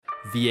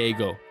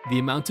Viego. The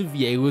amount of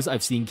Viegos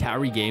I've seen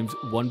carry games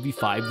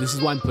 1v5, this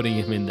is why I'm putting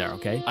him in there,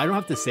 okay? I don't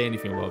have to say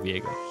anything about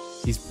Viego.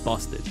 He's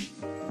busted.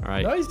 All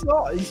right. No, he's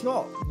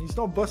not. He's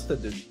not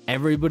busted, dude.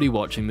 Everybody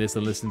watching this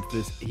and listening to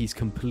this, he's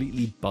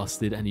completely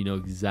busted, and you know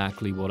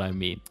exactly what I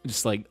mean.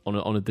 Just like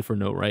on a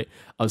different note, right?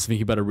 I was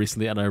thinking about it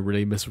recently, and I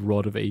really miss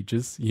Rod of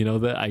Ages. You know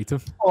the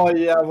item? Oh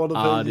yeah, Rod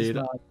of Ages. Dude.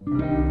 You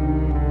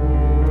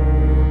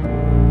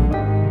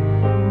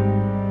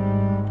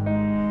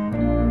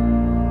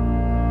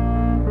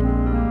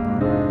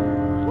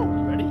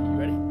ready?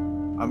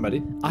 I'm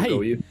ready.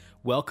 Hey,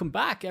 welcome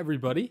back,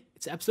 everybody.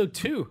 It's episode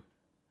 2.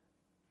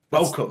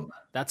 Welcome.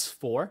 That's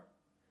 4.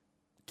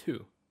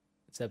 2.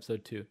 It's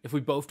episode 2. If we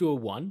both do a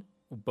 1,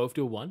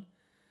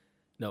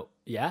 No,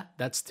 yeah,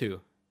 that's 2.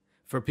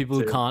 For people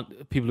who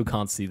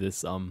can't see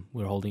this,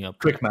 we're holding up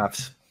quick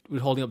maths.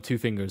 We're holding up 2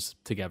 fingers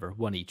together,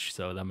 1 each,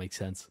 so that makes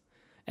sense.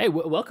 Hey,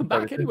 welcome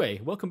back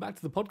anyway. Welcome back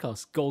to the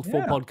podcast, Gold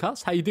 4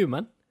 Podcast. How you doing,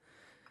 man?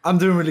 I'm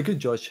doing really good,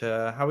 Josh.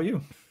 How are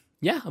you?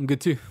 Yeah, I'm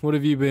good too. What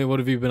have you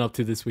been up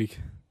to this week?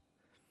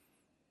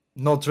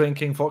 Not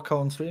drinking vodka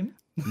on stream.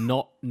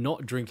 Not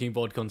drinking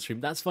vodka on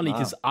stream. That's funny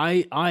because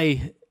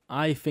I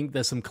think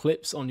there's some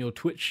clips on your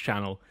Twitch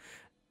channel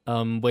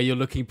where you're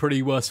looking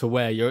pretty worse for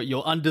wear.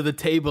 You're under the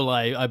table,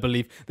 I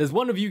believe. There's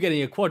one of you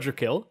getting a quadra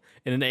kill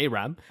in an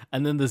ARAM,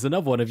 and then there's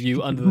another one of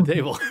you under the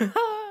table.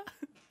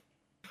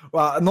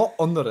 Well, not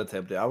under the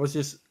table. I was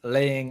just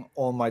laying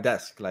on my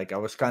desk. Like I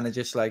was kind of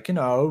just like, a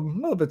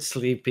little bit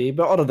sleepy.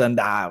 But other than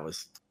that, I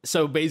was.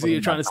 So basically,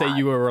 you're trying to say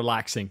you were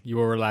relaxing. You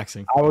were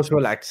relaxing. I was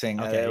relaxing.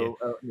 Okay.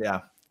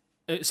 Yeah.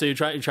 So you're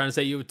trying to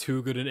say you were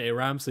too good in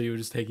ARAM, so you were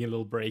just taking a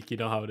little break. You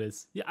know how it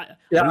is. I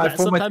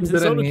thought my team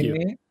didn't need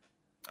me.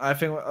 I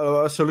think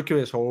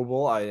SoloQ is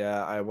horrible.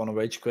 I want to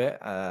rage quit.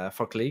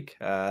 Fuck League.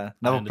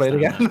 Never played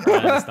again. I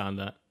understand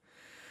that.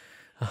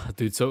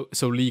 Dude, so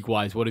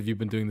league-wise, what have you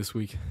been doing this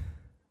week?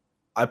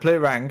 I play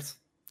ranked.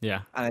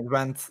 Yeah. And it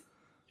went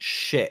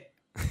shit.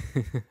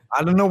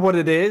 I don't know what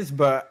it is,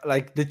 but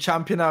like the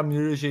champion I'm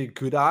usually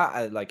good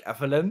at like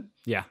Evelyn,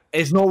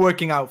 it's not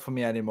working out for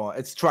me anymore.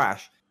 It's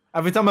trash.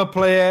 Every time I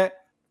play it,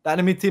 the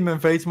enemy team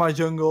invades my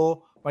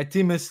jungle. My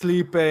team is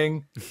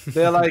sleeping.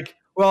 They're like,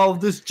 well,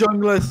 this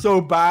jungler is so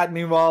bad.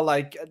 Meanwhile,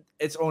 like,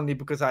 it's only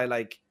because I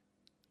like...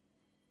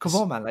 Come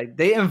on, man. Like,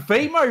 they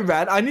invade my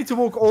red. I need to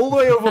walk all the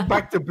way over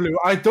back to blue.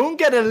 I don't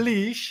get a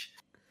leash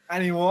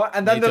anymore.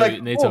 And then they're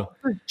like, oh,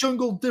 the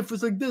jungle diff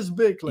is like this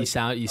big. Like,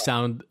 you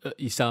sound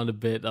a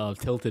bit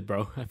tilted,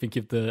 bro. I think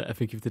you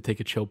have to take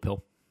a chill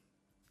pill.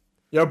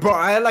 Yeah, bro,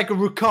 I had like a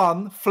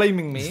Rakan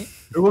flaming me.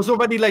 It was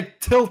already like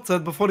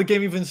tilted before the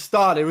game even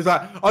started. It was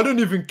like, I don't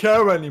even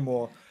care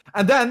anymore.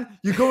 And then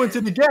you go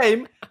into the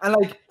game and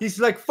like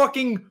he's like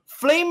fucking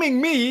flaming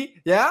me,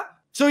 yeah?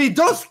 So he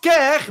does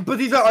care,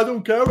 but he's like, I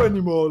don't care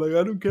anymore. Like,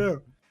 I don't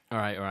care. All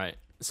right.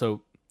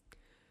 So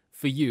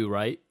for you,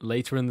 right,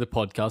 later in the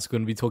podcast, we're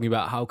going to be talking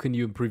about how can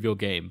you improve your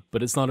game.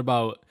 But it's not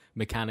about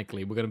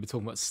mechanically. We're going to be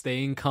talking about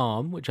staying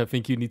calm, which I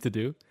think you need to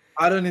do.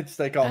 I don't need to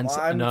stay calm. I'm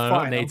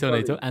fine.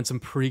 NATO, and some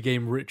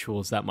pre-game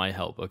rituals that might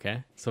help,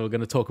 okay? So we're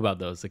going to talk about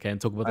those, okay?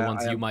 And talk about the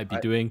ones you might be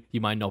doing,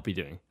 you might not be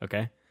doing,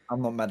 okay?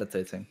 I'm not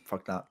meditating.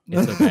 Fuck that.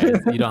 It's okay.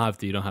 You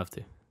don't have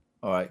to.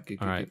 All right,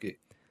 good.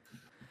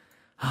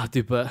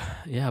 Dude, but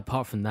yeah,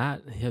 apart from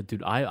that, yeah,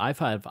 dude, I've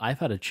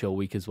had a chill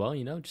week as well,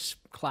 just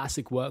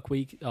classic work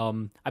week.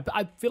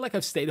 I feel like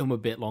I've stayed home a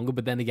bit longer,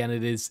 but then again,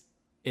 it is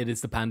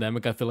the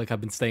pandemic. I feel like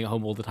I've been staying at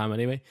home all the time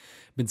anyway.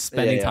 Been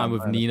spending time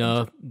with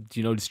Nina,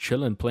 just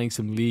chilling, playing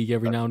some League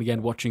every now and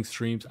again, watching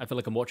streams. I feel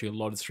like I'm watching a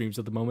lot of streams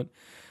at the moment.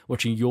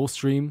 Watching your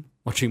stream,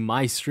 watching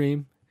my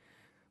stream,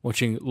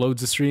 watching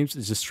loads of streams.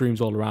 It's just streams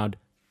all around.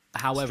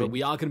 However,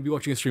 we are going to be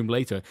watching a stream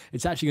later.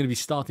 It's actually going to be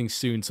starting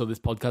soon, so this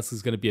podcast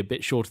is going to be a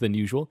bit shorter than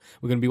usual.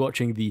 We're going to be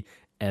watching the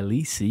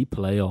LEC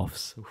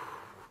playoffs.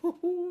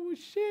 Ooh,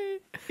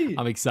 shit.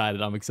 I'm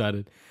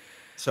excited.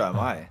 So am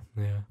I.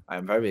 Yeah.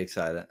 I'm very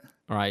excited.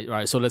 All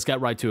right. So let's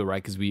get right to it,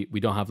 right? Because we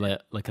don't have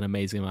like an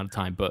amazing amount of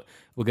time, but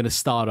we're going to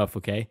start off,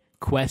 okay?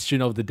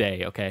 Question of the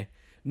day, okay?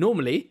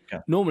 Normally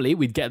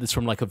we'd get this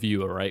from like a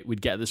viewer, right?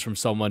 We'd get this from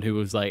someone who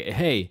was like,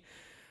 hey,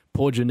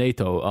 poor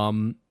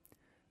Nato,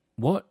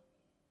 what?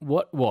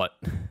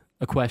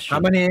 A question. How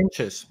many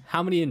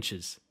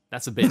inches?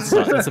 That's a bit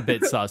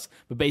sus.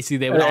 But basically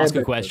they would ask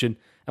a question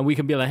and we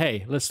can be like,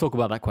 hey, let's talk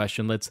about that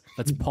question. Let's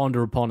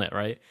ponder upon it,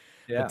 right?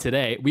 Yeah. But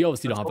today, we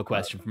obviously don't have a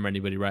question from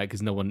anybody, right?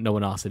 Because no one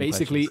asked any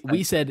questions. Basically,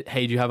 we said,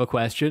 hey, do you have a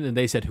question? And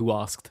they said, who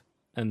asked?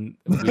 And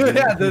that's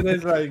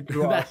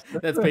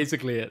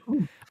basically it.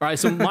 All right,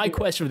 so my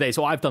question for today.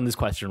 So I've done this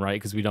question, right?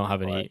 Because we don't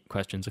have any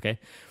questions, okay?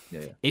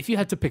 Yeah. If you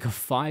had to pick a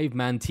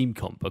 5-man team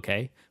comp,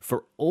 okay,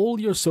 for all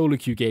your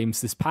SoloQ games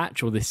this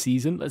patch or this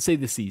season, let's say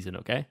this season,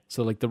 okay?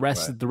 So like the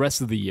rest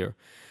of the year,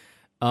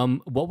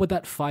 what would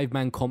that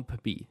 5-man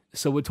comp be?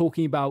 So we're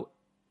talking about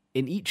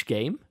in each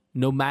game,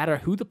 no matter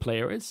who the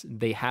player is,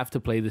 they have to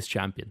play this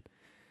champion.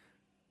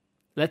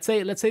 Let's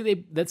say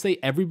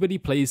everybody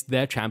plays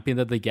their champion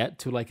that they get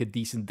to like a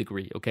decent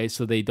degree, okay?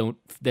 So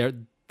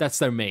that's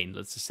their main,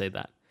 let's just say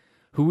that.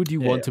 Who would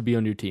you want to be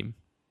on your team?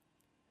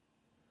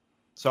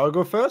 So I'll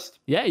go first?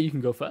 Yeah, you can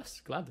go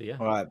first. Gladly, yeah.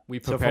 All right. We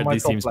prepared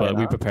these teams, but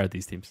we prepared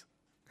these teams.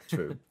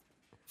 True.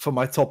 For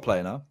my top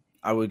laner,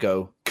 I would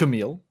go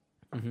Camille.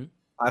 Mm-hmm.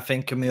 I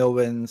think Camille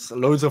wins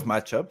loads of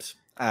matchups,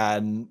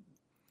 and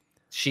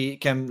she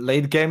can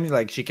late game,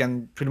 like she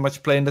can pretty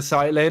much play in the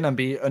side lane and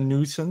be a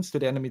nuisance to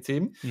the enemy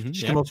team. Mm-hmm,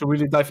 she can also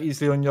really dive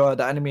easily on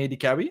the enemy AD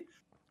carry,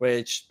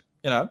 which,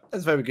 you know,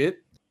 is very good.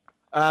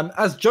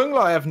 As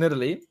jungler, I have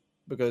Nidalee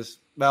because,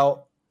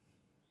 well,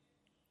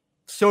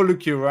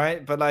 SoloQ,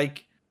 right? But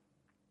like,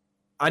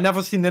 I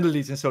never see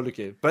Nidalees in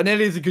SoloQ. But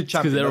Nidalee is a good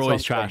champion. Because they're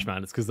always trash,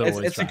 man. It's because they're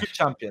always trash. It's a good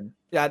champion.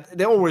 Yeah,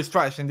 they're always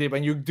trash indeed.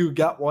 When you do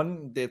get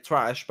one, they're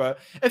trash. But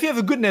if you have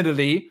a good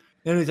Nidalee,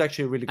 Nidalee is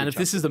actually a really good And if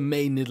champion. this is the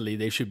main Nidalee,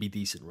 they should be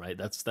decent, right?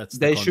 That's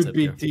they should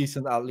be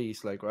decent at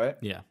least, like, right?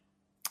 Yeah.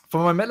 For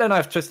my mid lane, I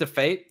have Twisted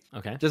Fate.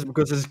 Okay. Just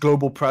because it's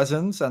global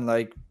presence and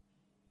like,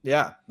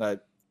 yeah, like.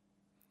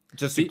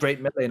 Just a great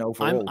mid lane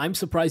overall. I'm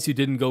surprised you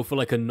didn't go for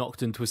like a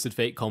Nocturne Twisted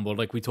Fate combo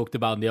like we talked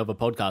about in the other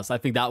podcast. I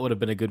think that would have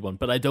been a good one.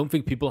 But I don't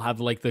think people have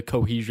like the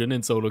cohesion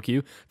in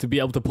SoloQ to be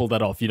able to pull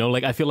that off. You know,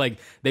 like I feel like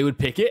they would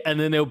pick it and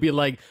then it'll be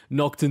like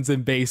Nocturnes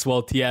in base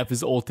while TF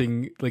is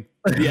ulting like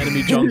the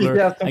enemy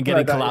jungler and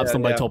getting collapsed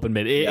on by top and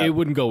mid. It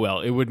wouldn't go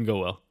well. It wouldn't go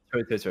well.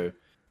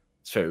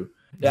 True.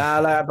 Yeah,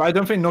 like, but I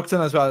don't think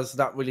Nocturne as well is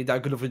that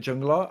good of a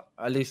jungler.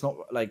 At least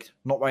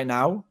not right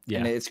now.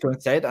 Yeah, in its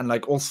current state, and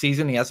like all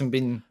season he hasn't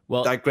been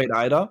that great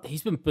either.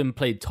 He's been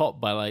played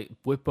top by like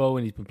Whippo,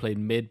 and he's been played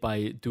mid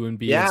by Doing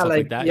B. Yeah, and stuff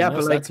like that. Yeah, you know?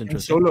 but so like that's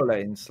interesting. In solo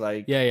lanes,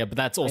 like but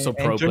that's also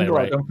pro jungler, play,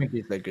 right? I don't think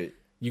he's that good.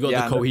 You got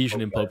the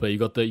cohesion in pro play. You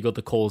got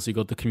the calls. You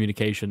got the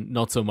communication.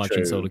 Not so much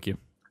in SoloQ.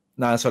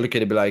 Nah, SoloQ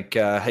would be like,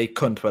 "Hey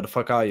cunt, where the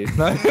fuck are you?"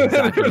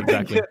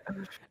 exactly.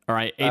 All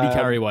right, AD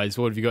carry wise,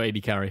 what have you got?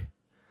 AD carry.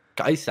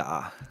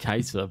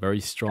 Kai'Sa,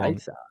 very strong.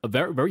 A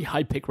very, very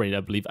high pick rate,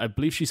 I believe. I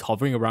believe she's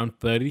hovering around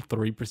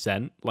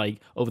 33%, like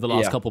over the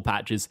last couple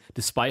patches,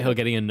 despite her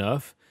getting a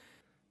nerf.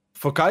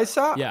 For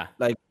Kai'Sa,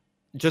 like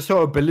just her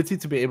ability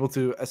to be able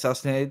to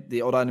assassinate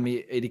the other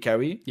enemy AD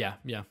carry. Yeah.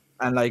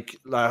 And like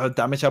her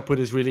damage output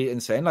is really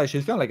insane. Like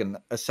she's kind of like an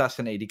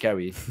assassin AD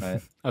carry.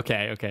 Right?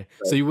 Okay.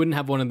 So you wouldn't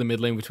have one in the mid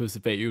lane, which was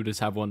the fate. You would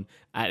just have one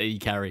at AD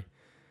carry.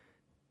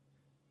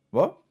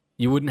 What?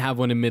 You wouldn't have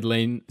one in mid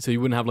lane, so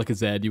you wouldn't have like a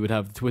Zed. You would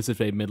have the Twisted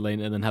Fate mid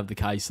lane, and then have the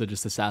Kai'Sa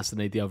just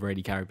assassinate the other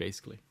AD carry,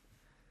 basically.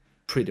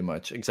 Pretty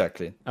much,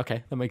 exactly.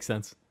 Okay, that makes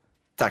sense.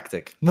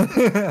 Tactic.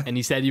 And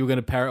you said you were going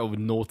to pair it with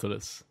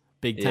Nautilus,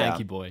 big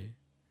tanky boy.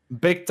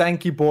 Big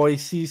tanky boy,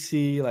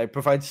 CC, like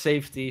provides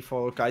safety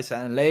for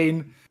Kai'Sa and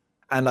lane,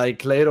 and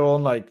like later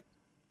on, like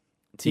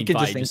team he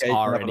can just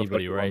R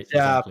anybody, right?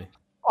 Yeah. Exactly.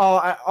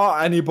 Or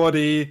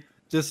anybody,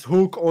 just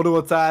hook, auto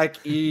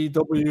attack,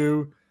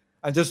 EW.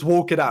 And just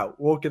walk it out.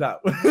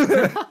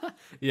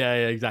 yeah,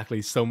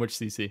 exactly. So much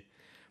CC.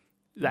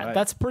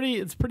 That's pretty.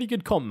 It's pretty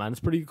good comp, man. It's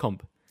pretty good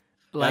comp.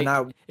 Like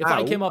if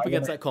I came up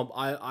against that comp,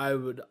 I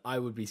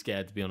would be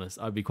scared, to be honest.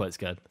 I'd be quite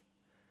scared.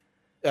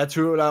 Yeah,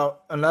 true. Now,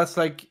 unless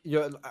my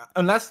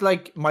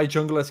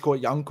jungler is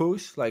called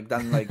Yankos, like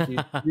then like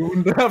you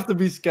wouldn't have to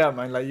be scared,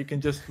 man. Like you can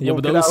just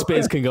but those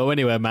spits can go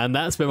anywhere, man.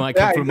 That spit might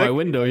come through my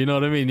window. You know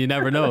what I mean? You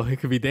never know.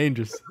 It could be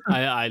dangerous.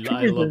 I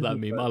love that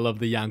meme. I love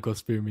the Yankos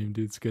spear meme,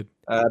 dude. It's good.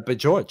 But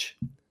George,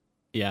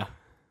 yeah,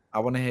 I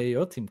want to hear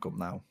your team comp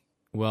now.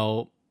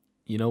 Well,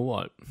 you know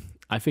what?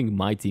 I think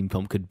my team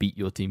comp could beat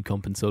your team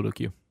comp in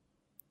SoloQ.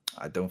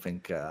 I don't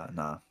think.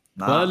 Nah.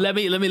 Well, let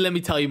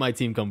me tell you my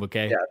team comp,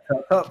 okay?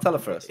 Yeah, tell her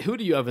first. Who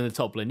do you have in the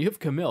top lane? You have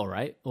Camille,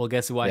 right? Well,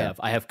 guess who I have?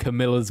 I have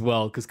Camille as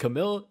well, because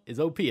Camille is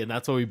OP, and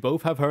that's why we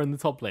both have her in the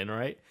top lane,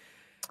 right?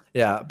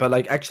 Yeah, but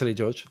like actually,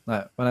 George,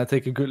 when I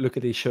take a good look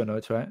at these show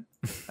notes, right?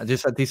 I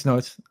just had these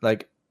notes,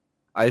 like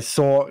I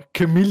saw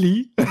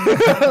Camille.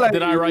 Like,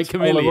 did I write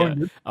Camille?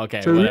 Yeah.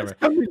 Okay, so whatever.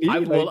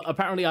 Camille,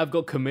 apparently I've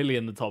got Camille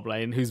in the top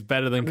lane, who's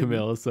better than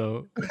Camille.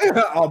 So,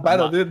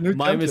 better.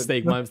 My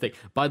mistake.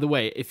 By the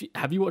way,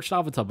 have you watched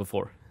Avatar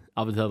before?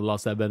 Avatar: The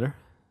Last Airbender.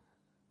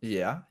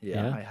 Yeah,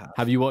 I have.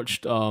 Have you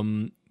watched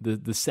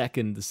the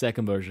second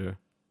version,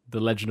 The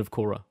Legend of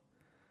Korra?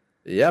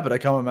 Yeah, but I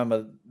can't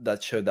remember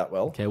that show that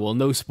well. Okay, well,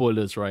 no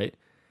spoilers, right?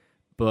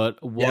 But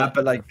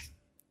like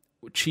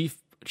Chief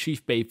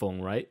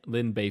Beifong, right?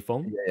 Lin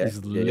Beifong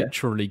is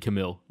literally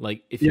Camille.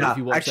 Like if you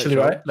watch actually,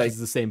 that show, right? Like, she's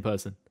the same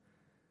person.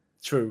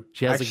 True.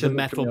 She has like the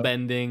metal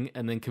bending,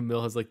 and then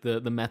Camille has like the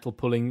metal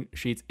pulling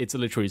sheets. It's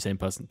literally the same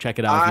person. Check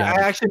it out.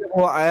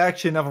 I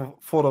actually never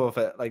thought of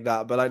it like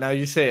that, but like now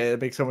you say it,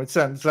 it makes so much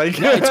sense. Like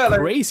it's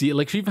crazy.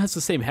 Like she even has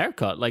the same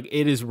haircut. Like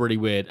it is really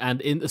weird.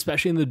 And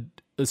especially in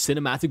the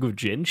cinematic of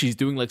Jin, she's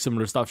doing like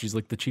similar stuff. She's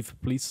like the chief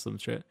of police or some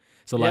shit.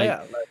 So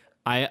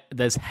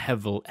there's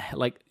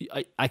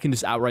I can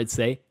just outright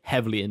say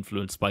heavily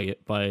influenced by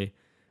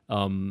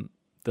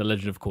The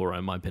Legend of Korra,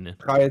 in my opinion.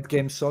 Riot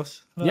Game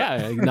sauce.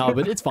 Yeah, no,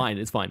 but it's fine.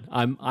 It's fine.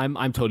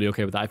 I'm totally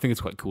okay with that. I think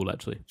it's quite cool,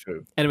 actually.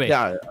 True. Anyway,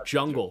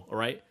 jungle, all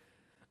right?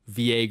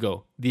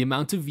 Viego. The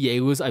amount of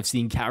Viegos I've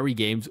seen carry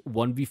games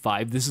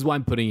 1v5, this is why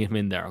I'm putting him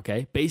in there,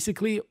 okay?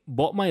 Basically,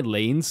 what my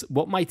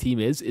team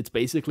is, it's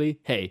basically,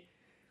 hey,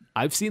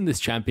 I've seen this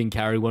champion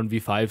carry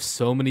 1v5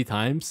 so many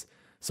times,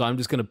 So I'm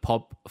just going to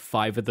pop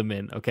 5 of them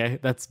in, okay?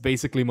 That's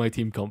basically my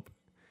team comp.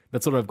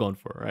 That's what I've gone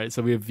for, right?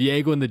 So we have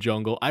Viego in the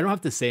jungle. I don't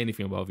have to say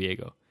anything about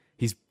Viego.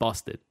 He's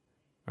busted,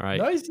 all right?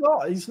 No, he's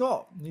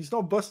not. He's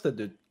not busted,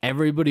 dude.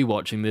 Everybody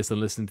watching this and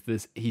listening to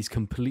this, he's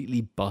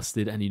completely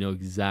busted, and you know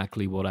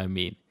exactly what I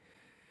mean.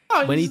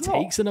 No, when he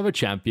takes another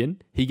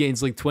champion, he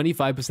gains like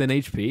 25%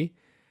 HP.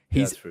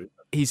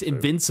 He's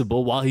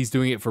invincible while he's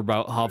doing it for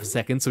about half a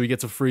second, so he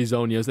gets a free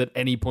Zonios at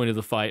any point of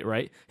the fight,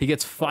 right? He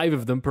gets 5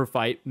 of them per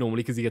fight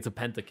normally because he gets a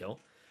pentakill.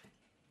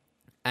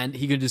 And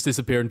he can just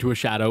disappear into a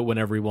shadow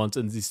whenever he wants,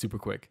 and he's super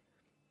quick.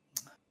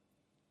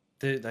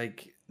 Dude, I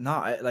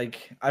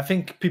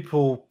think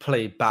people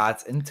play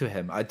bad into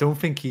him. I don't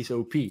think he's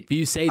OP. But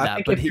you say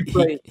that, but he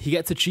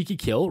gets a cheeky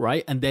kill,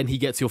 right? And then he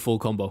gets your full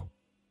combo.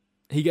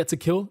 He gets a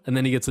kill, and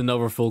then he gets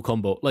another full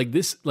combo. Like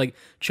this, like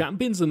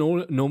champions are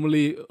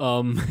normally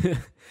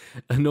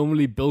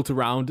normally built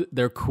around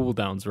their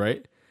cooldowns,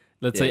 right?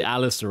 Let's say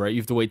Alistar, right? You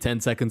have to wait 10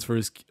 seconds for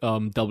his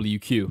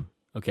WQ,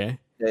 okay?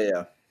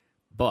 Yeah.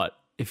 But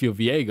if you're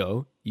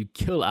Viego, you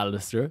kill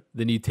Alistar,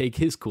 then you take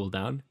his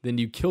cooldown, then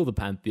you kill the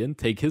Pantheon,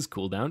 take his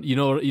cooldown. You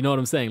know what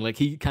I'm saying? Like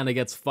he kind of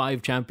gets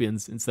 5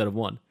 champions instead of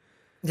 1.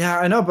 Yeah,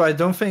 I know, but I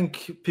don't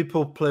think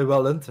people play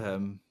well into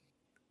him.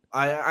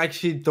 I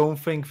actually don't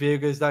think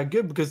Viego is that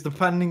good because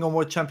depending on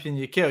what champion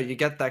you kill, you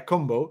get that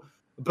combo.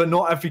 But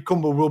not every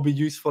combo will be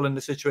useful in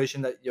the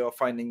situation that you're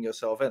finding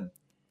yourself in.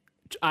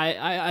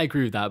 I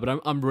agree with that,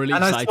 but I'm really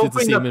excited to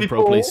see him in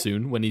pro play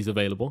soon when he's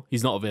available.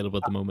 He's not available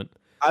at the moment.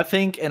 I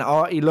think in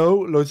our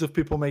elo, loads of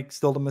people make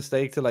still the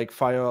mistake to like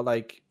fire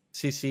like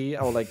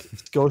CC or like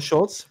skill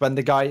shots when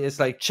the guy is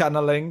like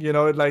channeling, you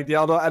know, like the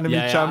other enemy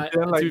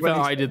champion. To be fair,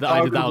 I did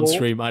that on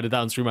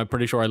stream. I'm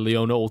pretty sure I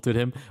Leona ulted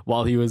him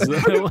while he was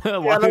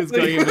while he was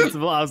going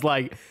invincible. I was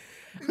like,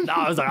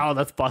 oh,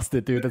 that's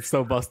busted, dude. That's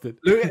so busted.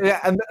 Yeah,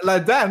 and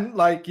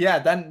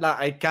then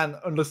I can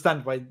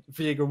understand why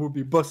Viego would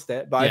be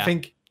busted, but I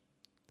think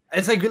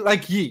it's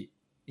like Yi,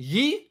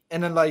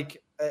 and then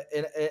like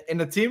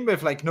in a team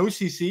with like no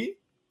CC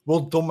will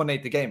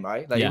dominate the game,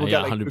 right? Like, yeah,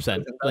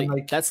 100%.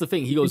 Like that's the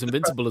thing. He goes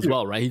invincible as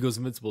well, right? He goes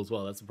invincible as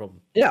well. That's the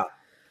problem. Yeah,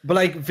 but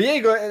like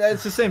Viego,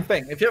 it's the same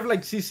thing. If you have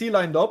like CC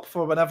lined up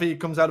for whenever he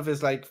comes out of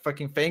his like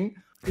fucking thing,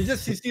 you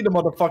just CC the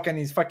motherfucker and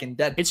he's fucking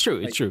dead. It's true.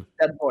 It's true.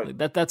 Dead boy.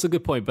 That's a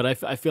good point. But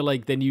I feel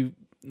like then you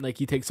like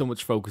he takes so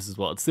much focus as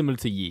well. It's similar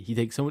to Yi. He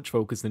takes so much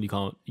focus, then you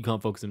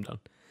can't focus him down.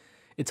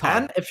 It's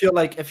hard. And if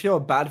you're a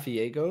bad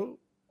Viego,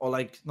 or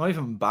like not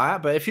even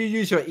bad, but if you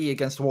use your E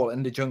against the wall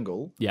in the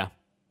jungle,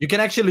 you can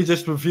actually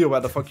just reveal where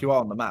the fuck you are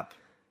on the map.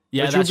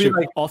 Yeah, that's true.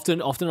 Like,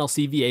 often I'll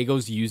see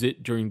Viegos use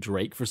it during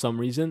Drake for some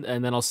reason,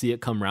 and then I'll see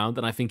it come round,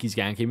 and I think he's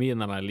ganking me,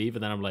 and then I leave,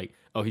 and then I'm like,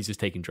 oh, he's just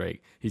taking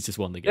Drake. He's just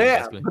won the game. Yeah,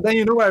 basically. But then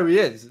you know where he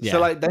is. Yeah. So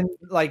like then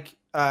like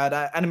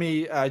the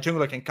enemy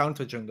jungler can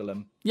counter jungle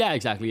him. Yeah,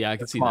 exactly. Yeah, I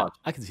can see that.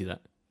 I can see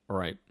that. All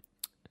right,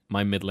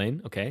 my mid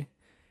lane. Okay.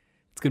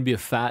 It's going to be a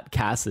fat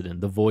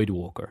Kassadin, the Void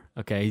Walker,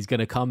 okay? He's going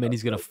to come in,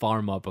 he's going to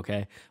farm up,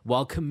 okay?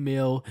 While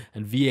Camille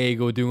and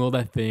Viego doing all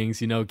that things,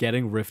 you know,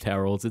 getting Rift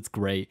Heralds, it's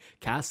great.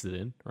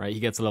 Kassadin, right? He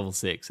gets level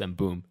 6, and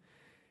boom,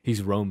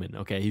 he's roaming,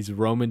 okay? He's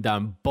roaming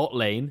down bot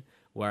lane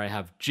where I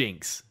have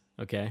Jinx,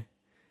 okay?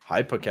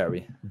 Hyper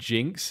carry.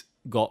 Jinx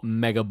got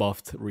mega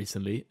buffed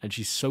recently, and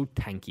she's so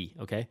tanky,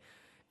 okay?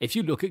 If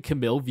you look at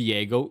Camille,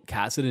 Viego,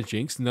 Kassadin, and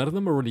Jinx, none of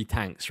them are really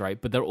tanks,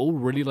 right? But they're all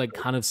really, like,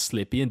 kind of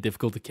slippy and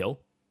difficult to kill.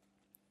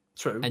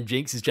 True. And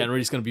Jinx is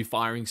generally just going to be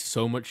firing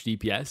so much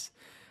DPS.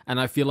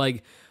 And I feel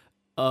like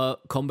a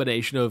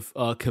combination of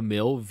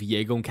Camille,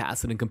 Viego, and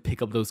Kassadin can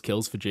pick up those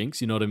kills for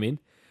Jinx. You know what I mean?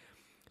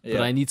 Yeah.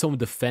 But I need someone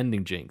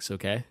defending Jinx,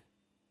 okay?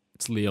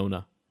 It's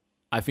Leona.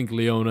 I think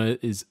Leona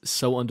is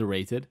so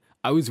underrated.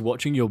 I was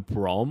watching your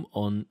Braum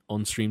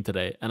on stream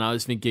today, and I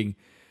was thinking,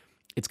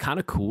 it's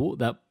kind of cool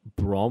that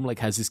Braum like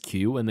has his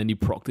Q, and then you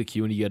proc the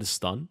Q and you get a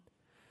stun.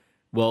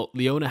 Well,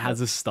 Leona has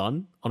a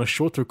stun on a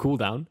shorter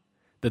cooldown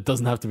that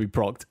doesn't have to be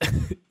procced.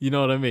 You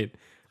know what I mean?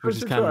 Which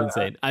is kind of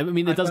insane. I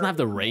mean, it doesn't have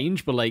the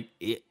range, but like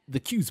the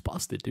Q's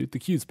busted, dude. The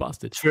Q's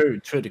busted. True.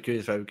 The Q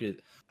is very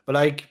good. But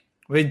like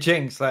with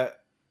Jinx, like,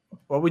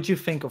 what would you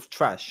think of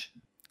Thresh?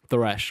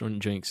 Thresh on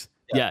Jinx.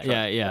 Yeah.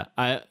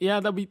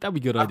 That'd be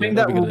good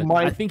idea.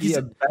 I think he's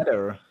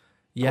better.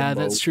 Yeah,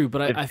 combo, that's true.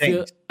 But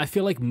I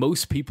feel like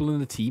most people in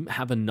the team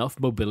have enough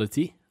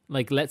mobility.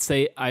 Like, let's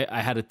say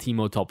I had a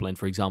Teemo top lane,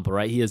 for example,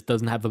 right? He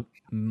doesn't have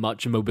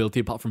much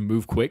mobility apart from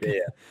move quick. Yeah.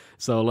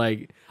 So,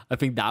 like, I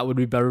think that would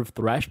be better with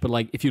Thresh. But,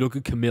 like, if you look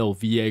at Camille,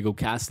 Viego,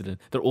 Kassadin,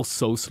 they're all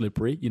so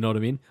slippery. You know what I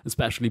mean?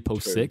 Especially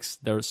post 6.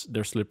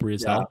 They're slippery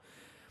as hell.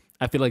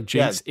 I feel like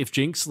Jinx, if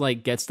Jinx,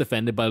 like, gets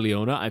defended by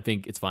Leona, I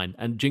think it's fine.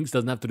 And Jinx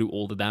doesn't have to do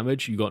all the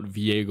damage. You got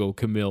Viego,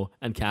 Camille,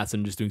 and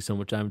Kassadin just doing so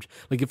much damage.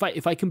 Like,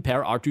 if I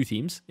compare our two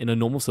teams in a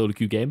normal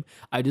SoloQ game,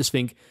 I just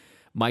think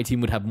my team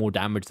would have more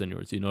damage than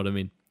yours. You know what I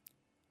mean?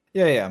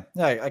 Yeah,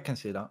 I can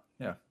see that.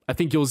 Yeah. I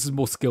think yours is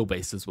more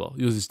skill-based as well.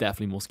 Yours is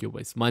definitely more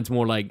skill-based. Mine's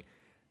more like,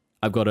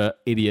 I've got an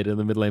idiot in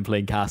the mid lane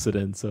playing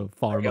Kassadin, so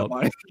farm up.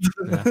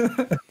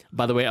 Yeah.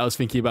 By the way, I was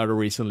thinking about it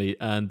recently,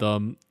 and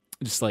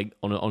just like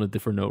on a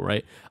different note,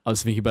 right? I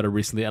was thinking about it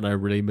recently, and I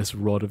really miss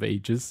Rod of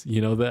Ages.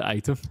 You know the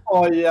item?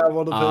 Oh yeah,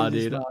 Rod of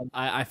Ages. Dude,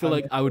 I feel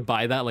like I would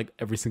buy that like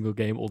every single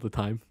game all the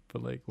time.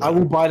 But like, whatever. I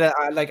would buy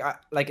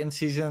that. Like in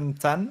season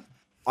 10,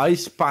 I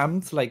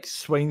spammed like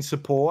Swain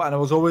support, and I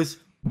was always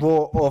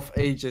Raw of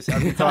Ages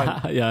every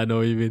time. Yeah, I know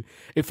what you mean.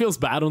 It feels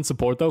bad on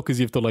support though, because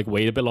you have to like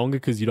wait a bit longer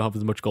because you don't have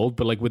as much gold.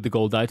 But like with the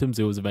gold items,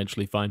 it was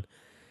eventually fine.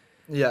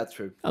 Yeah,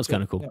 true. That was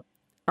kind of cool. Yeah.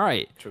 All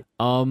right. True.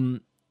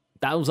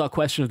 That was our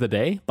question of the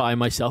day by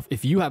myself.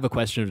 If you have a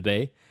question of the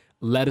day,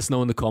 let us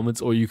know in the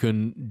comments, or you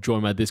can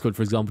join my Discord,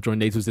 for example, join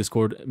Nato's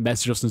Discord,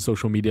 message us on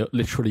social media,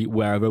 literally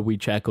wherever we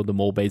check on them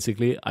all,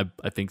 basically.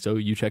 I think so.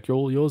 You check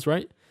yours,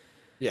 right?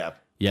 Yeah.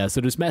 Yeah,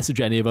 so just message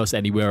any of us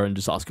anywhere and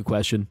just ask a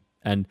question.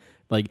 And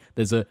like,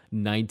 there's a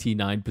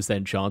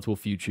 99% chance we'll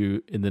feature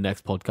you in the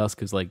next podcast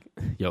because, like,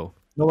 yo,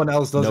 no one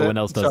else does it. No one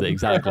else does it.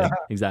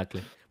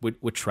 Exactly.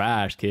 We're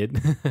trash,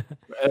 kid.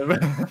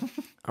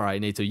 All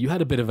right, Nato, you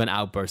had a bit of an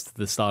outburst at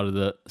the start of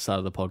the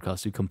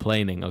podcast. You're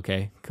complaining,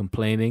 okay?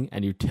 Complaining,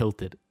 and you're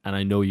tilted, and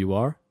I know you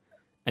are,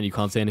 and you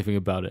can't say anything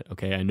about it,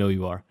 okay? I know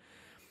you are.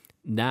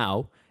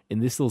 Now, in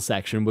this little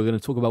section, we're going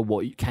to talk about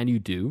what can you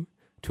do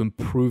to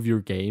improve your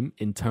game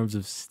in terms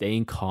of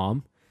staying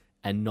calm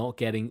and not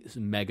getting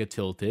mega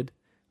tilted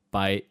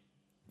by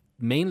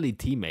mainly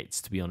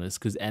teammates, to be honest,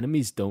 because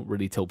enemies don't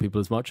really tilt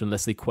people as much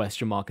unless they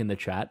question mark in the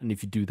chat, and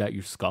if you do that,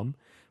 you're scum.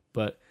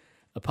 But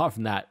apart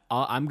from that,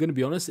 I'm going to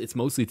be honest, it's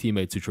mostly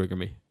teammates who trigger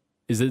me.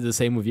 Is it the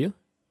same with you?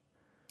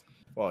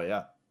 Well,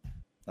 yeah.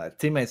 Like,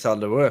 teammates are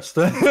the worst.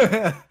 True.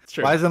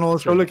 Why is it all a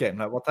solo game?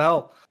 Like, what the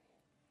hell?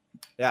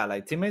 Yeah,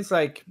 like, teammates,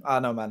 like, I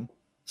don't know, man.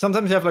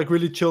 Sometimes you have, like,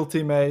 really chill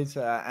teammates,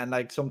 and,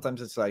 like,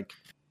 sometimes it's, like,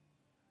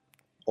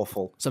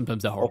 awful.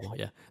 Sometimes they're horrible,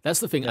 yeah. That's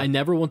the thing. Yeah. I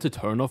never want to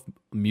turn off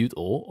mute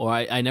all, or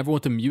I never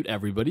want to mute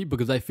everybody,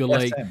 because I feel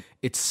like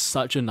it's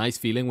such a nice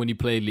feeling when you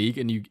play League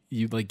and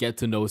you like get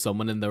to know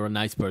someone and they're a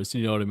nice person,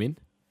 you know what I mean?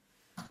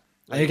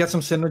 And you get some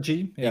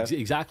synergy. Yeah.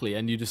 Exactly.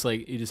 And you just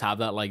have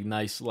that like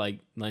nice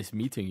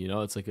meeting, you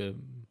know? It's like a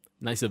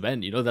nice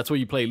event, you know? That's what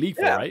you play League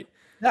for, right?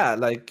 Yeah,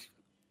 like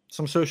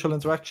some social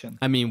interaction.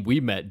 I mean, we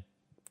met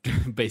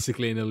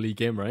basically in a League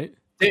game, right?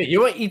 Dude,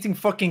 you were eating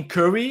fucking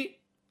curry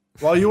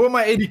while you were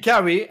my AD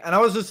carry, and I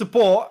was a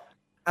support,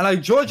 and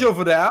like George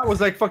over there was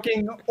like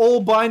fucking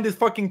all behind this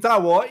fucking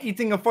tower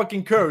eating a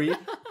fucking curry,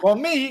 while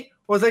me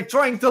was like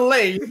trying to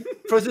lay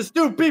versus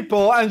two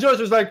people, and George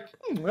was like,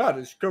 yeah,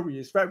 this curry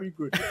is very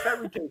good, it's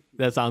very tasty.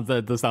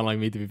 That does sound like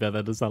me, to be fair.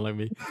 That does sound like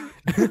me.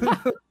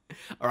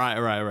 All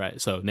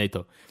right. So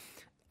Nato,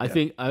 I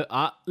think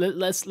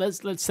let's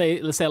say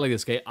it like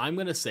this, okay? I'm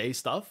gonna say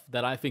stuff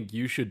that I think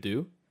you should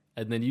do,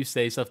 and then you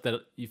say stuff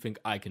that you think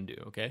I can do,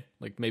 okay?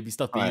 Like maybe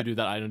stuff that you do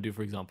that I don't do,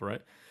 for example,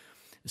 right?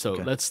 So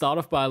let's start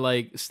off by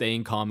like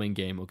staying calm in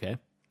game, okay?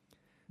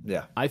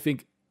 Yeah. I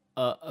think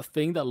a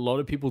thing that a lot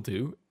of people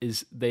do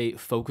is they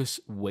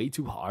focus way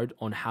too hard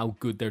on how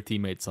good their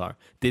teammates are.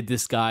 Did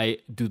this guy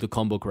do the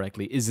combo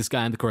correctly? Is this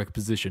guy in the correct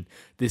position?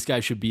 This guy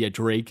should be at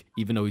Drake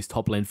even though he's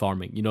top lane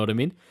farming. You know what I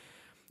mean?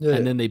 Yeah.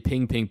 And then they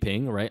ping,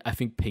 right? I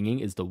think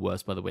pinging is the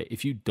worst, by the way.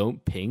 If you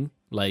don't ping,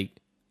 like,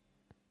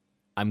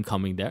 I'm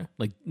coming there.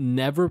 Like,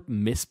 never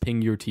miss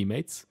ping your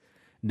teammates.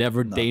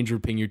 Never danger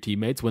ping your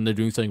teammates when they're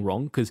doing something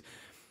wrong. Because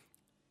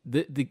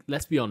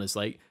let's be honest,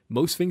 like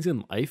most things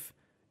in life,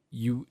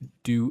 you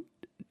do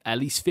at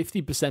least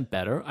 50%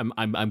 better.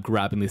 I'm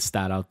grabbing this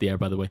stat out the air,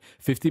 by the way.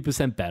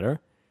 50% better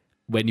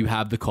when you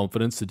have the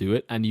confidence to do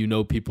it, and you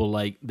know people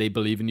like they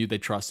believe in you, they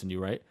trust in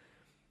you, right?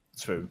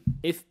 True.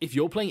 If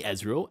you're playing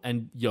Ezreal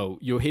and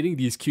you're hitting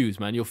these Qs,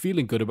 man, you're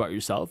feeling good about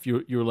yourself.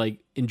 You're like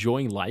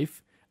enjoying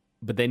life.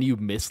 But then you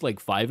miss like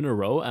 5 in a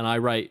row, and I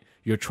write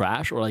you're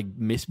trash or like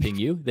miss ping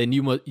you, then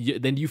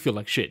you feel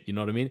like shit. You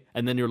know what I mean?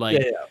 And then you're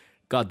like,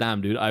 God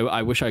damn, dude,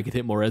 I wish I could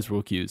hit more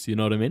Ezreal Qs. You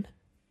know what I mean?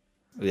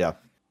 Yeah.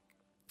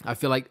 I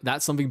feel like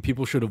that's something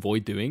people should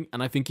avoid doing.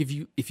 And I think if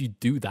you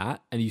do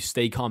that and you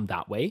stay calm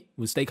that way,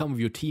 stay calm with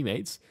your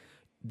teammates,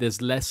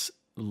 there's less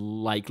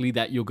likely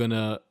that you're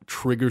gonna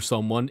trigger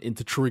someone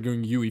into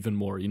triggering you even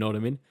more. You know what I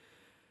mean?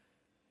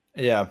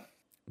 Yeah.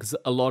 Because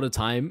a lot of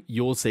time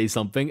you'll say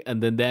something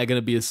and then they're going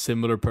to be a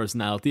similar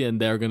personality and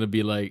they're going to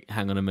be like,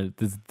 hang on a minute,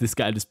 this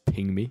guy just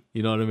pinged me.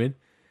 You know what I mean?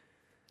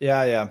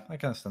 Yeah. I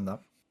can understand that.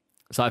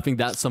 So I think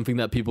that's something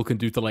that people can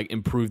do to like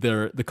improve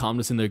the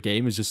calmness in their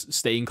game, is just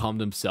staying calm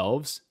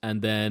themselves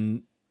and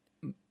then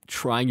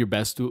trying your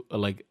best to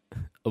like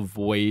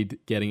avoid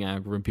getting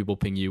angry when people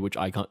ping you, which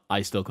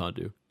I still can't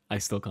do. I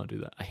still can't do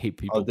that. I hate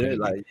people. Oh, dude,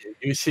 like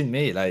you see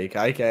me, like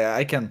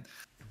I can.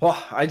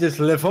 Oh, I just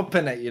live up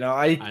in it, you know.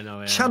 I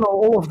know, channel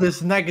all of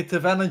this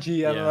negative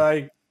energy and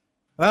like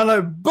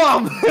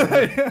bam,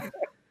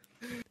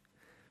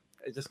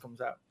 it just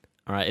comes out.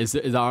 All right,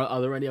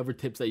 are there any other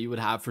tips that you would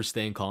have for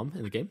staying calm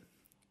in the game?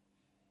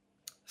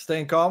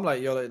 Staying calm,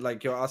 like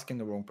you're asking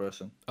the wrong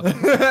person.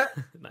 Okay.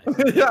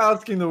 Nice. You're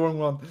asking the wrong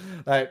one.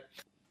 Like,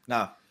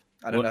 no,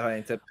 I don't have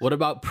any tips. What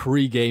about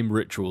pre-game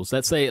rituals?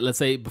 Let's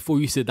say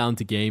before you sit down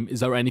to game, is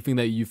there anything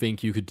that you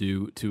think you could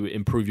do to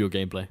improve your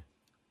gameplay?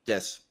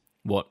 Yes.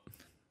 What?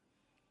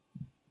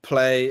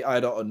 play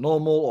either on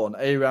normal or on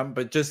ARAM,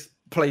 but just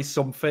play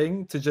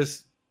something to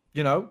just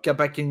get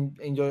back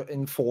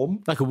in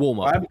form, like a warm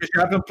up. Right? Because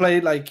you haven't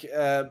played like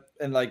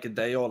in like a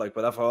day or like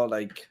whatever.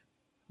 Like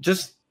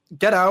just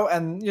get out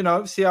and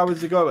see how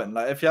is it going.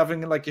 Like if you're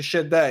having like a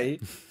shit day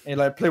and you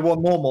like play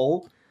one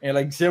normal and you're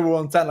like 0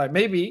 on 10, like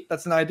maybe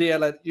that's an idea.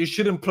 Like you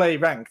shouldn't play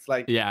ranked.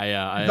 Like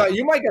like,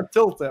 you might get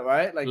tilted,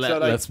 right? Like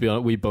let's be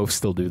honest, we both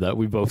still do that.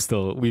 We both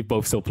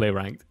still play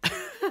ranked.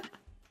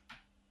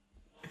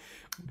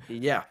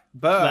 Yeah,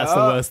 but that's the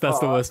worst. That's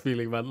the worst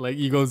feeling, man. Like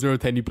you go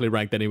 0-10, you play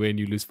ranked anyway, and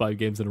you lose 5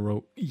 games in a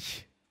row.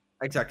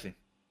 Exactly,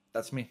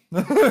 that's me.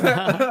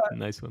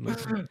 Nice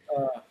one.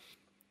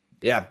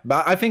 Yeah,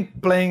 but I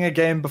think playing a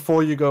game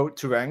before you go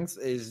to ranks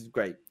is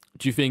great.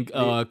 Do you think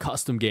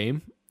custom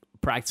game,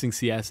 practicing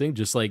CSing,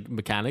 just like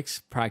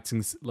mechanics,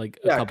 practicing like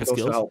a couple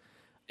skills?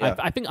 Yeah.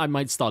 I think I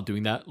might start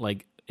doing that.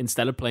 Like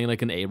instead of playing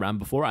like an ARAM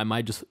before, I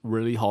might just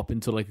really hop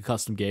into like a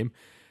custom game,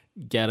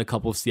 get a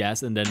couple of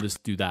CS, and then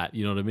just do that.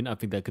 You know what I mean? I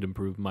think that could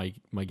improve my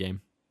game.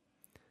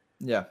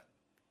 Yeah.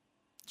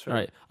 All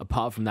right.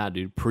 Apart from that,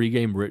 dude,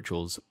 pre-game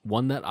rituals.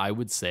 One that I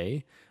would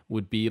say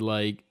would be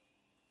like,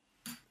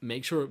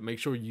 make sure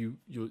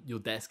your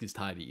desk is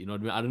tidy. You know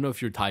what I mean? I don't know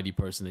if you're a tidy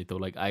person, though.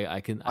 Like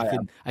I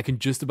can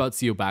just about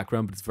see your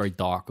background, but it's very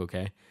dark.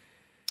 Okay.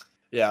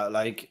 Yeah,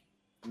 like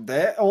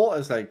they're all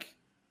is like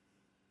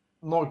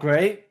not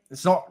great.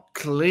 It's not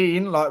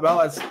clean. Like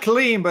it's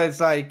clean, but it's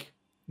like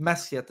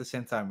messy at the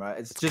same time, right?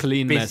 It's just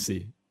clean,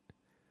 messy.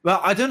 Well,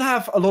 I don't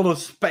have a lot of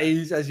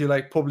space, as you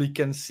like probably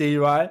can see,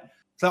 right?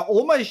 So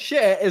all my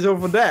shit is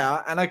over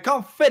there, and I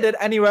can't fit it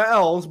anywhere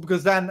else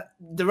because then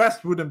the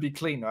rest wouldn't be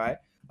clean, right?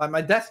 Like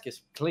my desk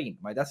is clean,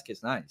 my desk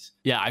is nice.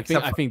 Yeah, I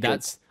think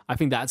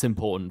that's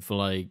important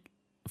for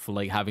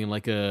having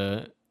like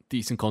a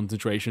decent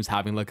concentration,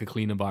 having like a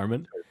clean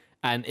environment,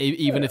 and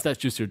even if that's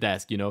just your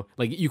desk,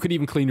 like you could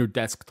even clean your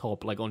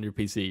desktop like on your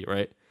PC,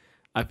 right?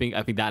 I think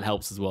that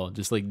helps as well.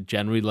 Just like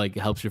generally like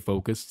helps your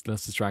focus,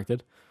 less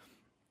distracted.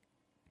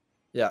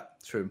 Yeah,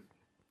 true.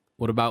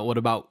 What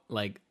about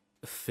like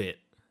fit?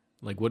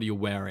 Like what are you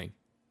wearing?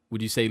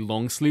 Would you say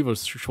long sleeve or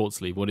short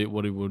sleeve? What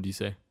would you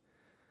say?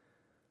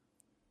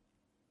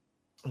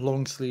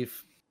 Long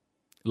sleeve.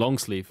 Long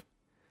sleeve.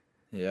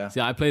 Yeah. See,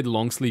 I played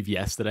long sleeve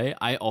yesterday.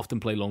 I often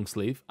play long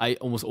sleeve. I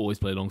almost always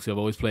play long sleeve. I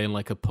always play in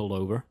like a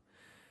pullover.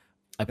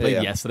 I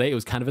played yesterday. It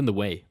was kind of in the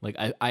way. Like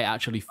I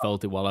actually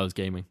felt it while I was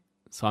gaming.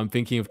 So I'm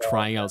thinking of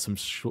trying out some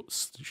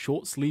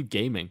short sleeve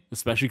gaming,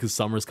 especially because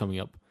summer's coming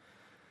up.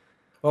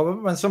 Well,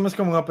 when summer's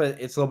coming up,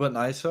 it's a little bit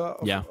nicer.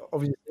 Yeah.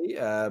 Obviously.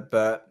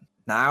 But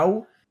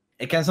now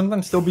it can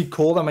sometimes still be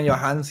cold, and when your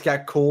hands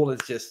get cold,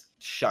 it's just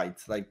shite.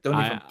 Like don't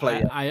even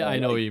play. I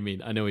know what you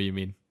mean. I know what you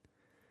mean.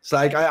 It's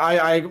like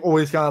I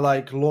always kind of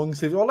like long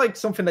sleeves or like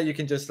something that you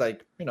can just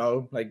like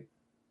like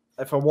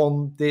if I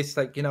want this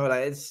like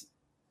like it's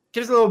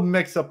gives a little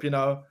mix up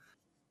but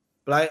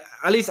like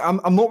at least I'm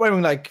not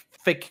wearing like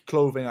thick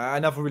clothing. I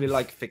never really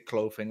like thick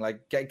clothing.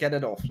 Like get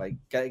it off. Like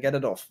get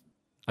it off.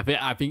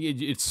 I think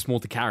it's small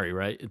to carry,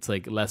 right? It's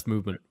like less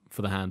movement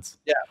for the hands.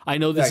 Yeah. I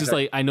know this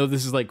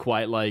is like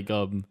quite like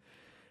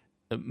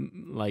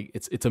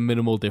it's a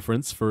minimal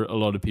difference for a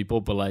lot of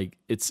people, but like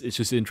it's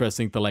just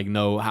interesting to like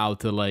know how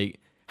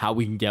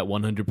we can get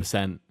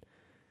 100%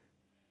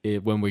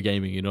 when we're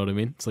gaming. You know what I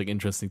mean? It's like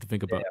interesting to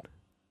think about.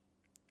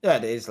 Yeah,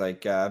 it is.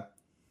 Like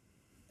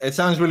it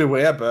sounds really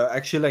weird, but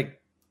actually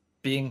like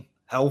being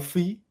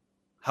healthy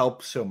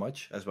helps so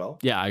much as well.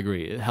 Yeah, I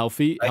agree.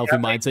 Healthy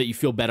mindset. You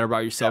feel better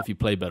about yourself. You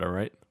play better,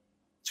 right?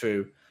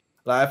 True.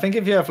 Like I think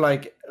if you have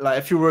like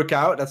if you work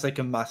out, that's like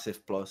a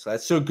massive plus. Like,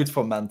 it's so good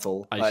for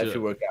mental. If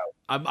you work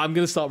out, I'm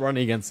gonna start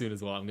running again soon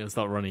as well. I'm gonna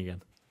start running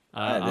again.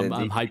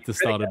 I'm hyped to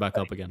start it back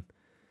up again.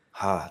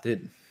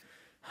 Dude.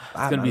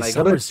 It's gonna be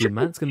summer soon,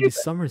 man. It's gonna be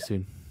summer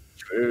soon.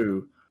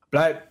 True. But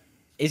like,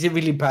 is it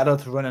really better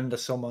to run in the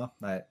summer?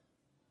 Like,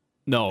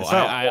 no,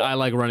 I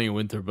like running in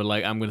winter, but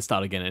like I'm gonna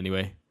start again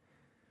anyway.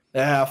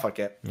 Yeah, fuck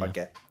it.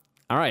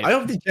 All right. I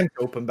hope the gym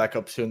to open back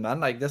up soon, man.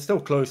 Like they're still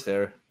closed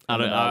there.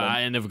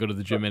 I never go to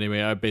the gym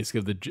anyway. I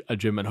basically have a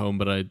gym at home,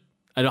 but I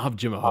don't have a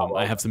gym at home.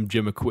 I have some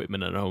gym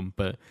equipment at home,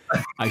 but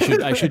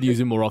I should use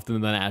it more often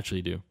than I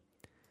actually do.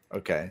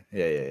 Okay.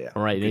 Yeah.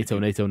 All right, Nato.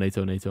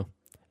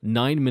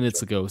 9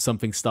 minutes ago,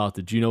 something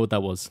started. Do you know what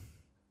that was?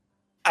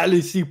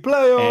 LEC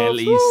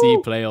playoffs.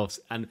 LEC playoffs.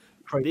 And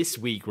this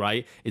week,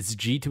 right, it's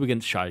G2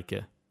 against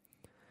Schalke.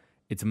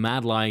 It's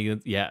Mad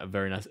Lion. Yeah,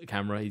 very nice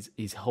camera.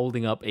 He's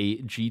holding up a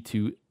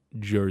G2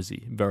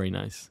 jersey. Very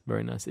nice.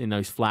 Very nice. And now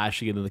he's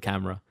flashing it in the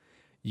camera.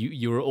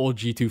 You're all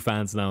G2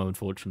 fans now,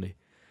 unfortunately.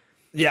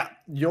 Yeah,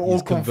 you're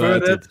all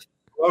converted.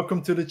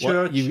 Welcome to the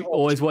church. You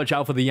always watch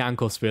out for the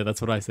Yanko spear.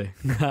 That's what I say.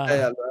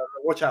 Yeah,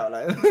 watch out.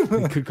 Like.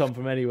 It could come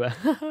from anywhere.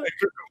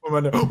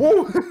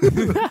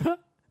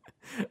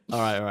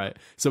 All right.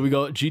 So we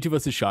got G2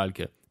 versus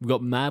Schalke. We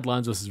got Mad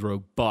Lions versus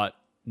Rogue. But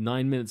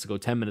 10 minutes ago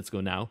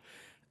now,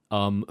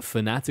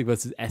 Fnatic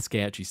versus SK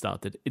actually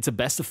started. It's a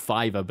best of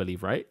 5, I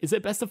believe, right? Is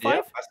it best of 5?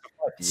 Yeah, best of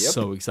 5. Yep.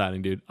 So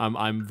exciting, dude.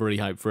 I'm really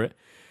hyped for it.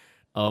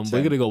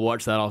 We're gonna go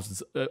watch that.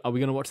 Are we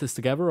gonna watch this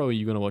together, or are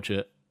you gonna watch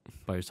it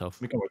by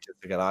yourself? We can watch it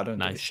together. I don't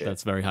nice. Give a shit.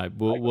 That's very hype.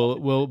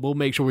 We'll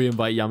make sure we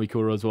invite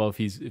Yamikuro as well if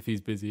he's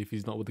busy, if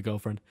he's not with the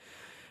girlfriend.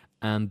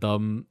 And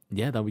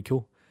that'd be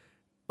cool.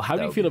 How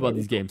do you feel about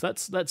these games?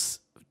 Let's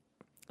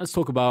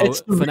talk about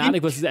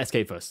Fnatic versus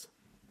SK first.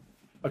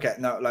 Okay,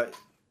 now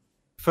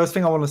first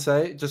thing I want to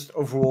say, just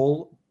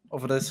overall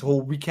over this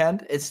whole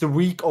weekend, it's the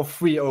week of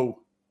 3-0.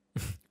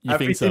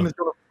 Every think so? Team is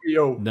going to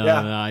 3-0. No,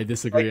 I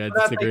disagree. I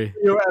disagree.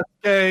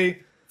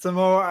 SK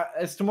tomorrow.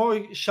 Is tomorrow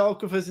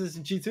Schalke versus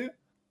G2?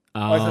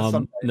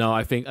 No,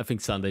 I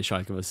think Sunday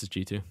Schalke versus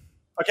G2.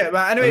 Okay,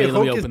 but anyway,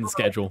 let me open the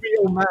schedule.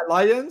 3-0 Mad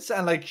Lions,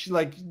 and like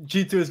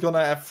G2 is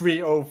gonna have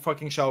 3-0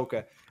 fucking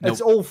Schalke. Nope.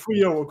 It's all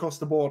 3-0 across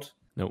the board.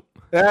 Nope.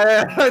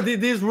 Yeah,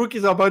 these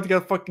rookies are about to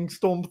get fucking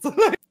stomped.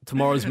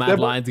 Tomorrow's Mad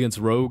Lions against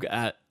Rogue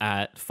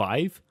at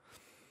 5,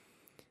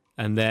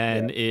 and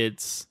then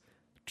it's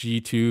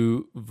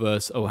G2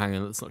 versus. Oh, hang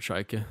on, that's not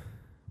Schalke.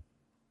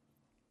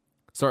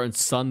 Starting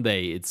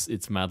Sunday,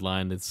 it's Mad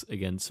Lions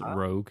against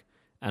Rogue,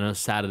 and on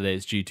Saturday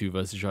it's G2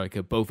 versus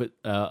Schalke, both at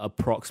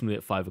approximately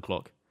at 5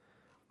 o'clock.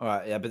 All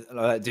right, yeah,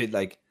 but dude,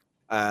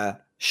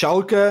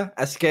 Schalke,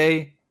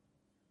 SK,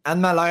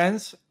 and Mad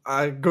Lions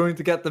are going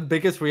to get the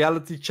biggest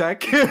reality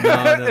check.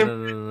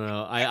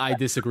 No. I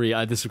disagree.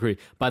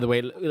 By the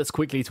way, let's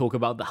quickly talk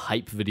about the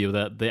hype video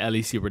that the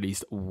LEC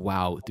released.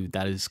 Wow, dude,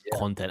 that is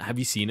content. Have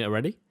you seen it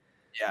already?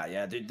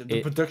 Yeah, dude,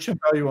 the production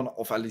value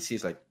of LEC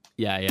is like.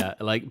 Yeah.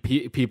 Like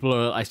people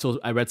are.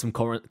 I read some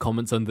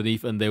comments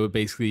underneath, and they were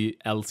basically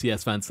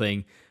LCS fans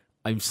saying,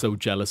 "I'm so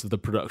jealous of the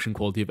production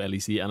quality of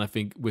LEC," and I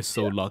think we're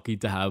so lucky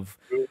to have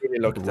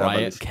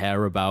Riot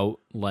care about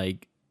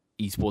like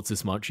esports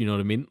this much. You know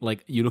what I mean?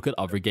 Like you look at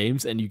other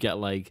games, and you get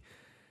like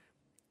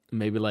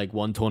maybe like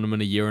one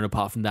tournament a year, and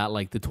apart from that,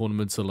 like the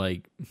tournaments are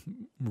like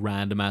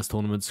random ass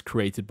tournaments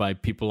created by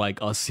people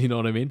like us. You know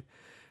what I mean?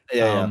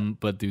 Yeah.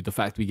 But dude, the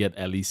fact we get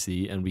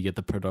LEC and we get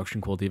the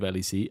production quality of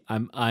LEC,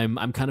 I'm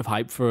kind of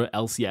hyped for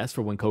LCS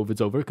for when COVID's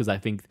over, because I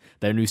think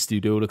their new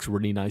studio looks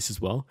really nice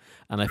as well,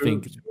 and I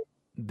think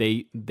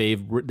they're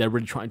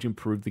really trying to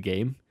improve the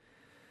game.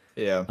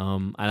 Yeah.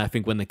 And I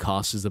think when the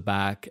casters are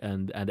back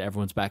and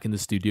everyone's back in the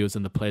studios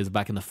and the players are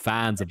back and the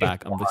fans are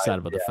back, I'm excited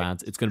about the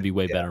fans. It's going to be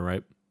way better,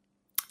 right?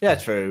 Yeah,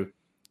 true.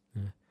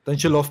 Yeah.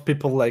 Don't you love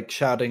people like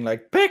shouting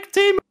like "Pick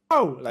Team"?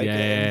 Like,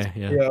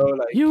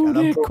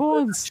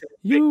 unicorns.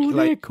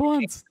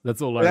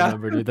 That's all I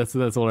remember, dude.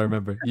 That's all I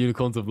remember.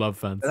 Unicorns of love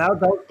fans. And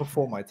that was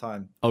before my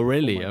time. Oh,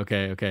 really?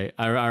 Okay.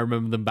 I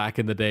remember them back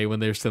in the day when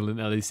they were still in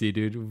LEC,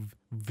 dude.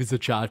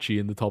 Vizicachi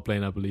in the top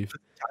lane, I believe.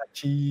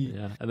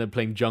 Yeah, and then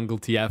playing jungle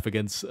TF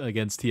against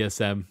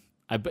TSM.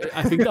 I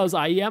think that was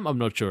IEM. I'm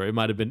not sure. It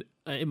must have been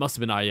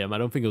IEM. I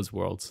don't think it was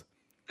Worlds.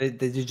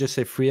 Did you just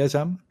say free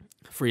SM?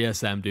 Free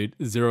SM, dude.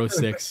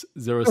 06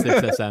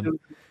 SM.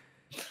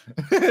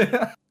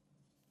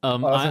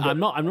 I'm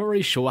not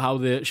really sure how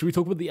should we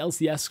talk about the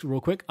LCS real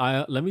quick?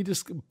 Let me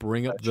just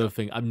bring up the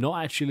thing. I'm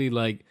not actually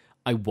like,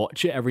 I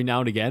watch it every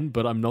now and again,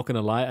 but I'm not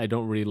gonna lie, I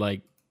don't really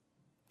like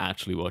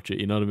actually watch it,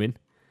 you know what I mean?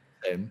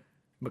 Same,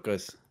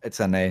 because it's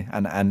NA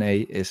and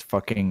NA is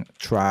fucking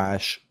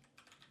trash.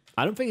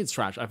 I don't think it's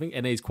trash. I think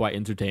NA is quite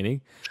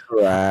entertaining.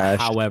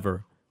 Trash.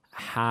 However,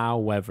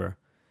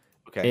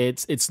 okay,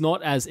 it's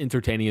not as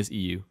entertaining as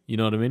EU, you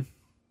know what I mean?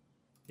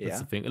 That's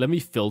the thing. Let me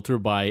filter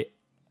by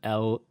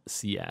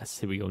LCS.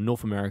 Here we go.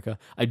 North America.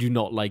 I do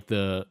not like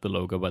the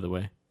logo, by the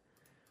way.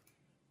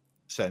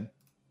 Same.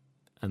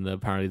 And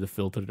apparently the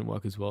filter didn't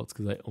work as well. It's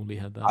because I only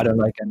had that. I don't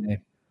like NA.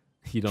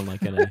 You don't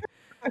like NA.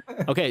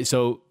 Okay,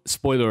 so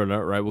spoiler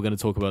alert, right? We're going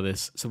to talk about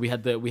this. So we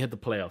had the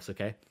playoffs,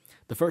 okay?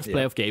 The first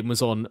playoff game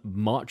was on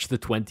March the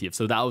 20th.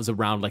 So that was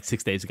around like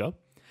 6 days ago.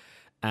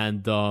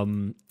 And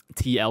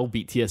TL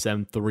beat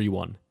TSM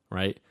 3-1,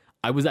 right?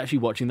 I was actually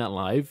watching that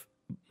live,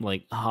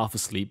 like half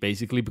asleep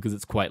basically, because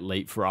it's quite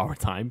late for our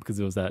time, because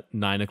it was at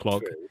 9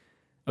 o'clock.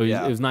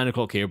 It was 9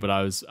 o'clock here, but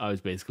I was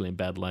basically in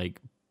bed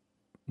like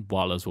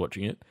while I was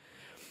watching it.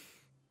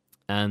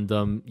 And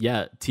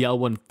TL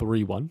won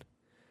 3-1.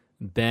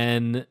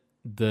 Then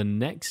the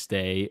next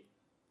day,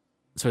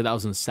 sorry, that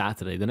was on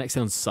Saturday. The next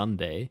day on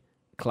Sunday,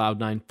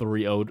 Cloud9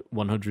 3-0'd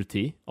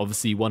 100T.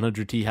 Obviously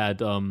 100T had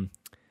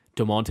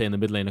Demonte in the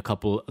mid lane a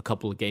couple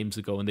of games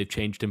ago, and they've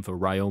changed him for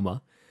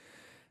Ryoma.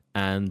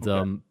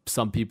 And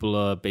some people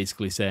are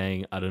basically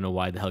saying, I don't know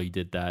why the hell you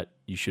did that.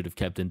 You should have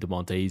kept in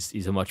Demonte.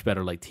 He's a much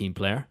better like team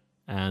player.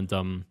 And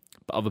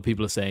but other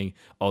people are saying,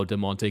 oh,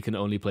 Demonte can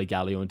only play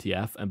Galio and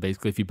TF. And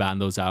basically, if you ban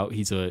those out,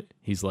 he's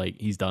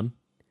done.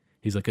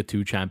 He's like a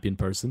 2 champion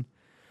person.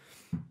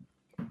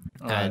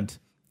 And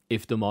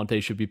if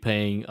Demonte should be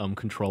playing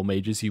control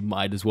mages, you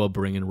might as well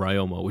bring in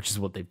Ryoma, which is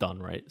what they've done,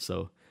 right?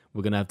 So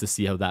we're gonna have to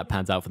see how that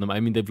pans out for them. I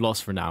mean, they've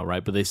lost for now,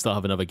 right? But they still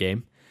have another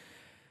game.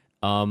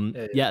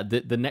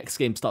 The next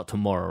game start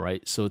tomorrow,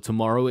 right? So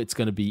tomorrow it's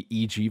going to be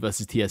EG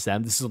versus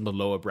TSM. This is on the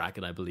lower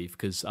bracket, I believe,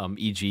 because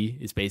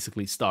EG is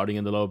basically starting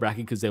in the lower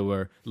bracket because they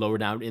were lower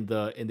down in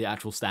the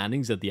actual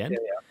standings at the end.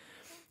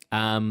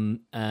 And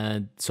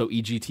so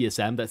EG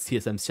TSM, that's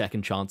TSM's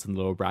second chance in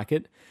the lower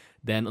bracket.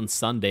 Then on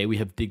Sunday, we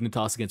have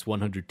Dignitas against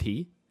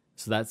 100T.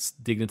 So that's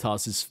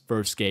Dignitas'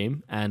 first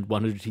game and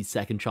 100T's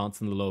second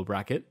chance in the lower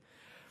bracket.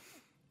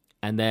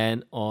 And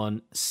then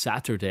on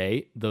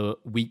Saturday, the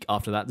week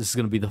after that, this is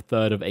going to be the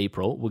 3rd of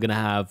April, we're going to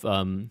have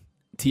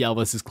TL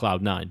versus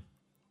Cloud9.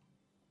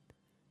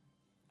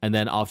 And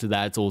then after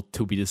that, it's all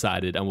to be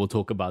decided. And we'll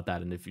talk about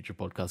that in the future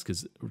podcast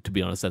because, to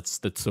be honest,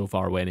 that's so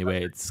far away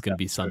anyway. It's going to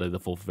be Sunday, the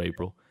 4th of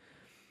April.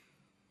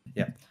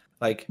 Yeah.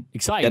 Like,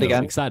 exciting.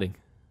 Again, exciting.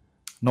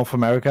 North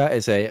America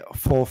is a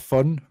for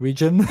fun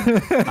region.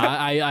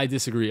 I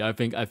disagree. I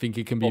think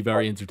it can be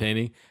very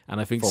entertaining,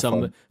 and I think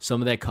some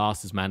of their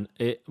casters, man.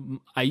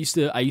 I used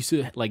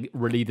to like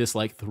really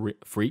dislike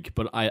Freak,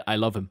 but I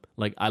love him.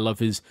 Like I love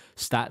his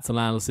stats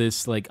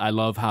analysis. Like I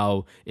love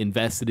how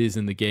invested he is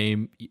in the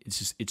game.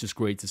 It's just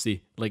great to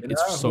see. Like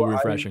it's so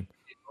refreshing.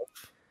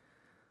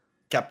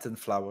 Captain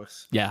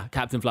Flowers. Yeah,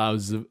 Captain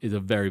Flowers is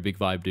a very big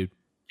vibe, dude.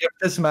 Give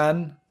this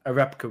man a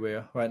rap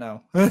career right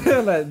now.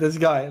 Like this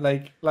guy,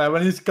 like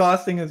when he's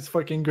casting, it's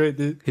fucking great,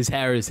 dude. His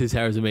hair is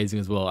amazing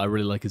as well. I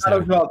really like his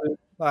hair.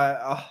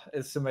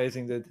 It's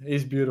amazing, dude.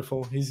 He's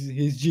beautiful.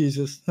 He's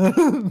Jesus.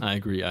 I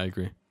agree. All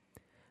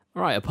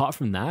right. Apart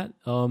from that,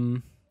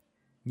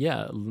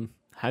 yeah.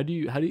 How do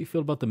you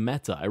feel about the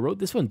meta? I wrote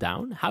this one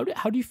down. How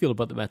do you feel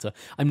about the meta?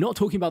 I'm not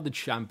talking about the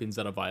champions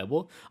that are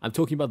viable. I'm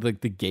talking about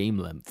the game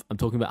length. I'm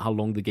talking about how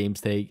long the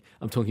games take.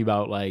 I'm talking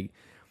about like,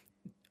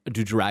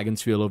 do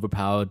dragons feel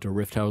overpowered? Do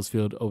rift heralds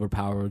feel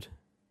overpowered?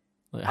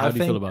 Like, how do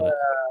you feel about it?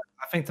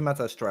 I think the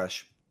meta is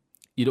trash.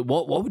 You know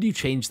what would you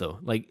change though?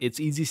 Like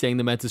it's easy saying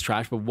the meta is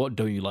trash, but what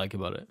don't you like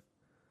about it?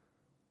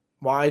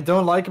 What I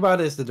don't like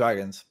about it is the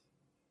dragons.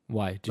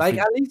 Why?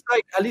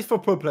 At least for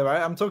pro play,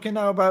 right? I'm talking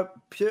now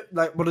about pure,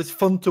 like what is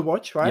fun to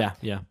watch, right?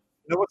 Yeah.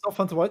 You know what's not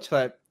fun to watch?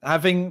 Like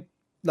having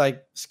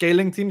like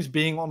scaling teams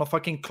being on a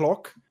fucking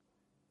clock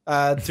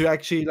to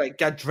actually like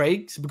get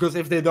drakes, because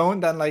if they don't,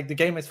 then like the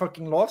game is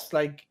fucking lost.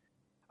 Like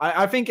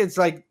I think it's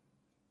like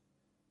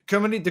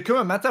the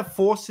current meta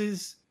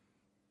forces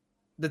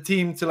the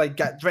team to like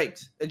get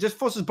drakes. It just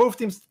forces both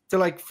teams to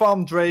like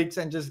farm drakes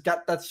and just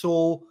get that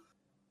soul.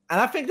 And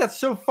I think that's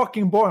so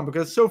fucking boring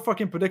because it's so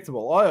fucking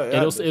predictable.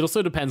 It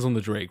also depends on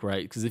the Drake,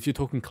 right? Because if you're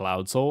talking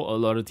Cloud Soul, a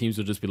lot of teams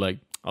will just be like,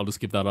 I'll just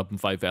give that up and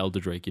fight for Elder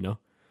Drake, you know?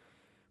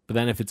 But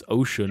then if it's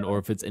Ocean or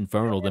if it's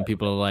Infernal, then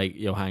people are like,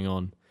 yo, hang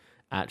on.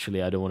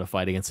 Actually, I don't want to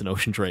fight against an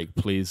Ocean Drake.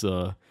 Please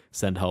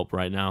send help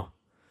right now.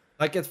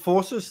 Like, it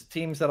forces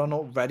teams that are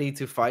not ready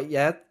to fight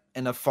yet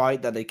in a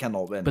fight that they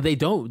cannot win. But they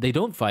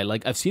don't fight.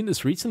 Like, I've seen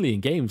this recently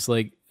in games.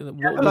 Like,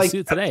 we'll see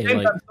it today.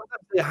 Like, sometimes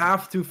they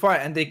have to fight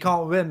and they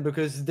can't win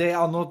because they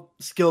are not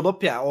skilled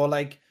up yet. Or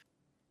like,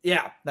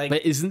 yeah. Like,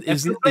 but isn't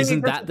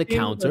that the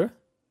counter?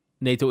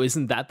 Nato,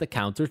 isn't that the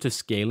counter to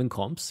scale and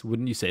comps?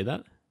 Wouldn't you say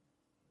that?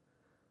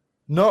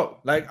 No,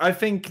 like I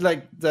think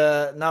like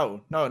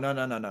no.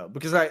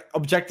 Because like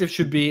objective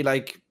should be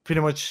like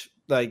pretty much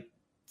like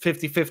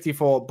 50-50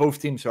 for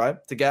both teams, right?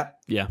 To get.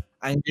 Yeah.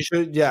 And you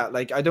should,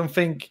 like I don't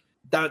think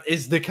that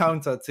is the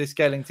counter to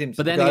scaling teams.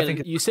 But then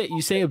again, you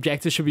say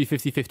objectives should be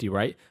 50-50,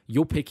 right?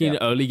 You're picking an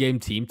early game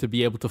team to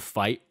be able to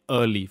fight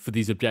early for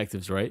these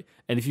objectives, right?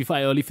 And if you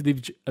fight early for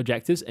the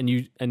objectives and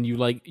you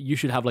like, you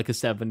should have like a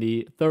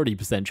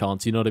 70-30%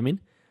 chance, you know what I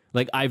mean?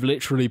 Like, I've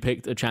literally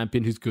picked a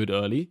champion who's good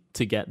early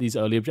to get these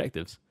early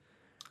objectives.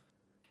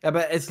 Yeah,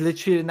 but it's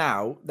literally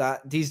now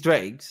that these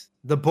drakes,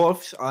 the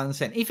buffs are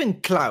insane.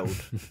 Even Cloud.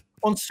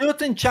 On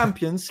certain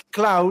champions,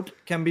 Cloud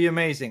can be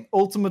amazing.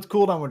 Ultimate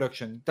cooldown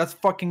reduction. That's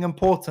fucking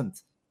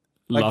important.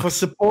 Like, Lux. for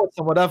supports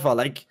or whatever.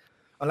 Like,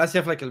 unless you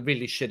have, like, a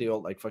really shitty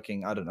old, like,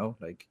 fucking, I don't know,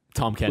 like...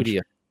 Tom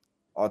Kench.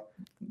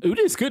 Udyr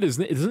is good,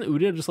 isn't it? Isn't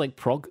Udyr just,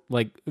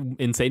 like,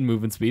 insane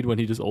movement speed when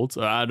he just ults?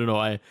 I don't know.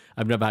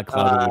 I've never had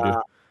Cloud or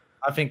Udyr.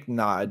 I think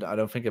I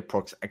don't think it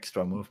procs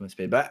extra movement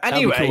speed. But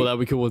anyway, that'd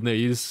be cool, wouldn't it?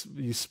 You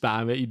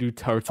spam it, you do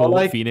Turtle,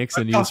 like, Phoenix,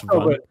 and you just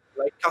run.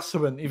 Like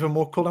Customer, even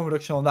more cooldown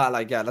reduction on that.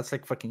 Like, yeah, that's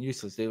like fucking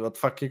useless, dude. What the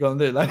fuck are you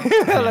gonna do? Like,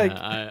 like,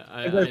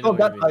 it's not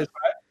that nice,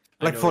 right?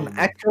 Like for an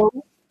Echo,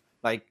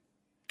 like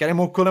getting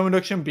more cooldown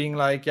reduction, being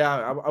like, yeah,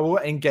 I will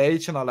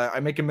engage and I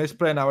make a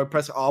misplay and I will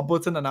press R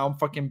button and now I'm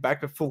fucking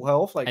back with full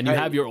health. Like, and you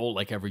have your ult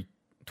like every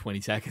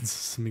 20 seconds,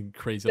 something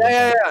crazy.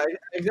 Yeah,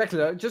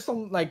 exactly. Just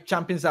on like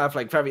champions that have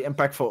like very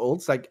impactful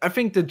ults. Like I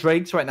think the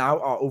Drakes right now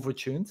are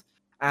overtuned,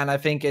 and I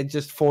think it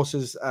just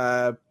forces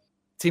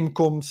team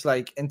comps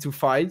like into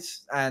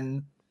fights.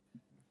 And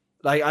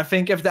like I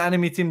think if the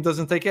enemy team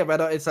doesn't take it,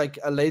 whether it's like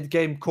a late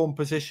game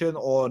composition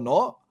or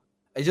not,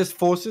 it just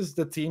forces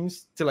the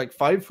teams to like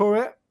fight for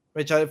it,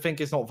 which I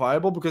think is not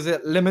viable because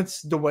it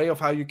limits the way of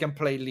how you can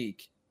play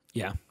League.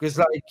 Yeah, because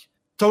like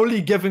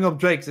totally giving up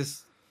Drakes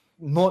is.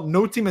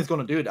 No team is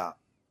going to do that.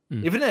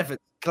 Even if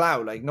it's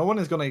Cloud, like no one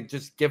is going to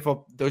just give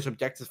up those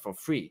objectives for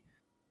free.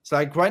 So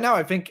like right now,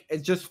 I think it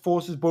just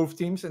forces both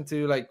teams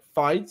into like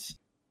fights,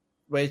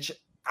 which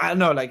I don't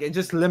know, like it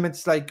just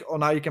limits like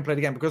on how you can play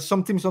the game because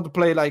some teams want to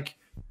play like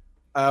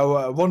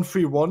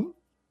 1-3-1.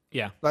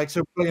 Yeah. Like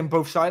so playing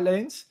both side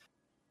lanes.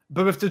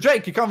 But with the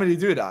Drake, you can't really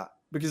do that.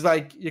 because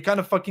like you're kind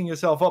of fucking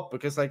yourself up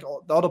because like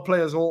the other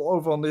players all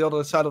over on the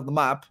other side of the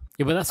map.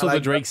 Yeah, but that's what the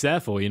Drake's there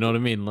for. You know what I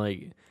mean?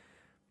 Like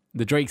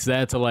the Drake's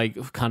there to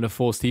like kind of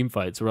force team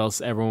fights, or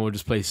else everyone would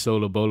just play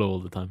solo bolo all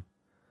the time.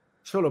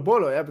 Solo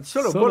bolo, yeah, but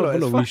solo bolo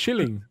is we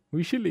shilling.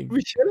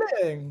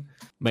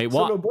 Mate,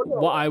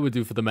 what I would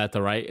do for the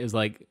meta, right, is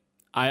like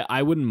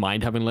I wouldn't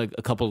mind having like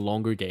a couple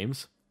longer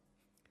games.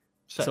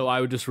 So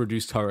I would just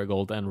reduce turret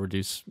gold and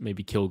reduce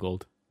maybe kill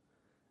gold,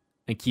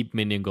 and keep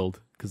minion gold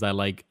because I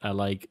like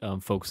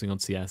focusing on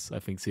CS. I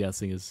think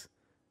CSing is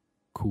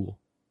cool.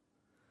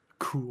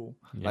 Cool,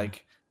 yeah.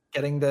 Like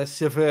getting the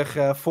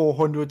silver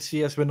 400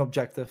 CS win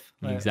objective.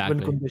 Exactly.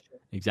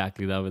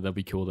 That'd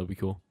be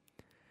cool.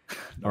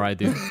 All right,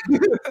 dude.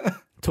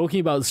 Talking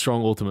about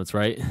strong ultimates,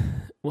 right?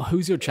 Well,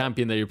 who's your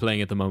champion that you're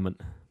playing at the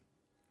moment?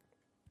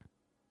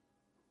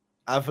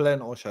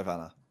 Evelyn or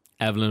Shyvana?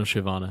 Evelyn or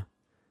Shyvana?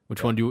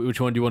 Which one do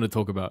you want to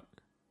talk about?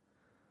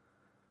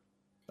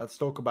 Let's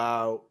talk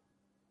about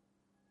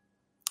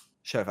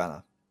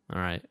Shyvana.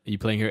 All right. Are you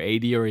playing her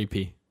AD or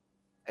AP?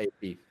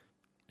 AP.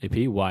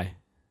 AP? Why?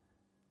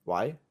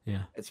 Why?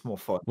 Yeah. It's more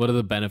fun. What are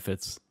the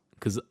benefits?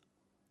 Because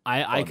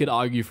I could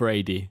argue for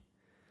AD.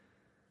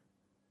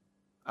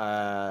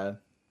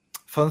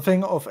 Fun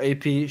thing of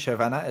AP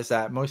Shyvana is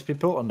that most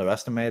people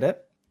underestimate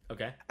it.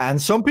 Okay. And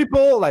some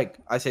people, like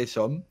I say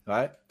some,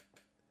 right?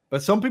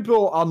 But some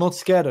people are not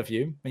scared of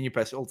you when you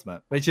press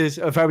ultimate, which is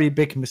a very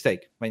big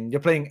mistake. When you're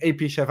playing AP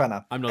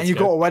Shyvana, I'm not and scared. You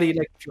got already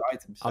like a few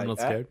items. I'm not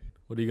scared.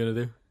 What are you gonna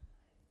do?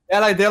 Yeah,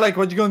 like they're like,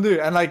 what you gonna do?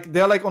 And like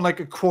they're like on like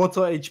a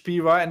quarter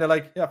HP, right? And they're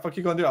like, yeah, fuck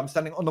you gonna do? I'm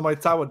standing under my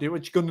tower, dude.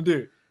 What you gonna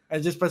do?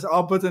 And you just press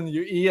R button,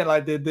 you E, and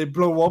like they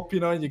blow up,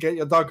 and you get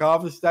your Dark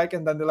Harvest stack,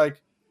 and then they're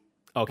like,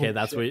 okay, oh,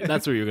 that's what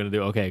you're gonna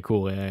do. Okay,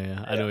 cool.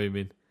 Yeah. I know what you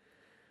mean.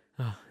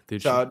 Oh,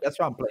 dude, so that's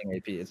why I'm playing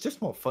AP. It's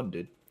just more fun,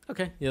 dude.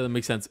 Okay, yeah, that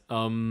makes sense.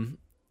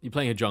 You're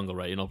playing a jungle,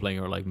 right? You're not playing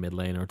her like mid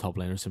lane or top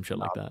lane or some shit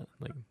like that.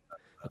 Like,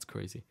 that's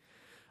crazy.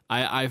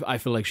 I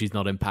feel like she's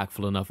not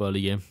impactful enough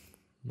early game.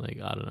 Like,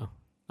 I don't know.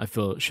 I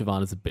feel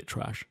Shyvana's a bit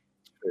trash.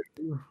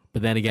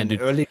 But then again,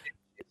 dude, early trash,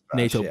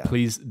 Nato,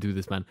 please do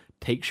this, man.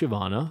 Take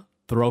Shyvana,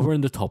 throw her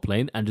in the top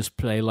lane, and just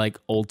play like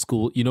old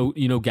school. You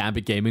know,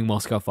 Gambit Gaming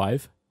Moscow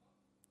 5.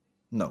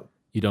 No,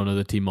 you don't know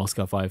the team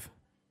Moscow 5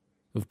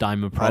 with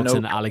Diamond Prox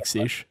and Alex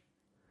Ish.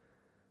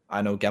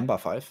 I know Gamba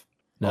 5.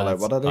 No, like,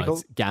 what are they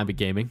called? Gambit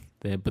Gaming,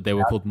 but they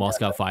were called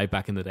Moscow 5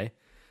 back in the day.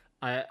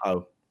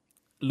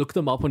 Look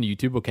them up on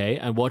YouTube, okay,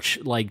 and watch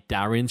like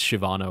Darian's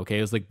Shyvana, okay?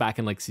 It was like back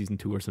in like season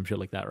 2 or some shit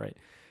like that, right?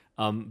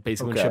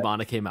 Basically, when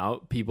Shyvana came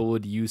out, people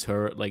would use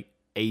her like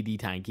AD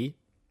tanky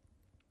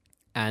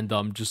and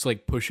just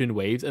like push in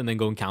waves and then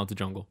go and counter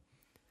jungle.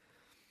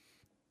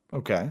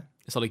 Okay.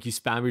 So like you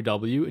spam your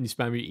W and you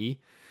spam your E,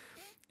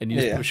 and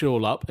you just push it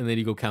all up, and then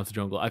you go counter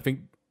jungle. I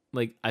think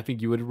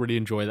you would really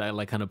enjoy that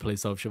like kind of play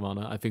style of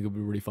Shyvana. I think it would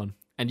be really fun.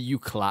 And you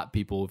clap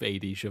people with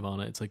AD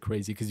Shyvana. It's like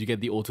crazy because you get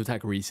the auto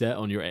attack reset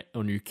on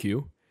your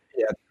Q.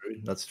 Yeah,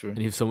 that's true. And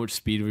you have so much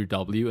speed with your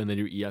W, and then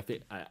your E.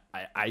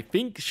 I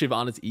think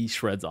Shyvana's E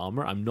shreds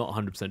armor. I'm not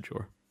 100%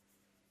 sure.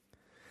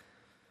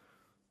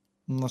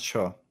 I'm not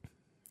sure.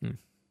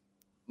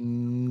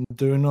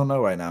 Do not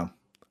know right now.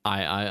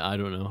 I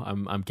don't know.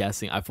 I'm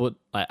guessing. I thought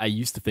I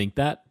used to think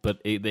that,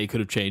 but they could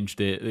have changed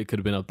it. It could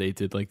have been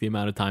updated. Like the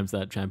amount of times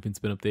that champion's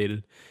been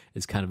updated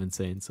is kind of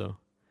insane. So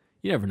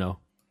you never know.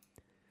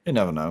 You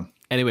never know.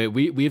 Anyway,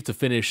 we have to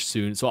finish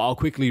soon, so I'll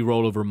quickly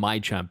roll over my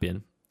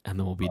champion, and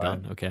then we'll be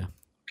done. Right. Okay.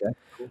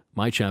 Cool.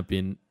 My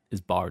champion is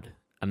Bard,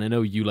 and I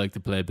know you like to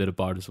play a bit of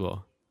Bard as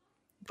well.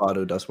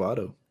 Bardo das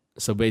Bardo.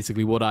 So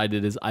basically, what I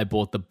did is I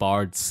bought the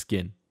Bard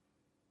skin.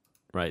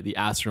 Right, the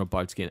astronaut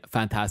Bard skin,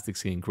 fantastic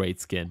skin, great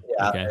skin.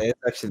 Yeah, okay? It's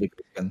actually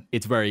good skin.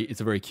 It's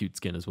a very cute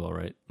skin as well,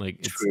 right? Like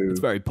it's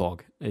very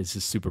pog. It's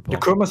just super pog. The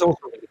chroma's also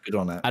really good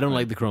on it. I don't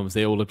like the chromas.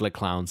 They all look like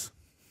clowns.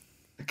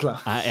 It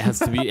has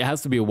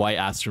to be a white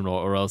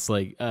astronaut, or else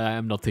like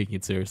I'm not taking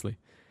it seriously.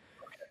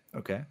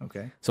 Okay.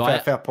 So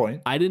fair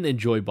point. I didn't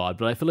enjoy Bard,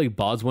 but I feel like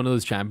Bard's one of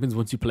those champions.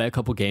 Once you play a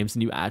couple games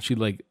and you actually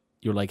like,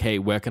 you're like, hey,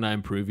 where can I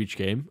improve each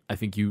game? I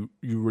think you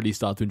really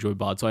start to enjoy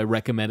Bard. So I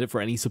recommend it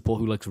for any support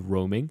who likes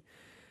roaming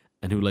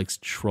and who likes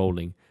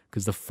trolling.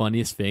 Because the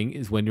funniest thing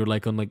is when you're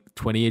like on like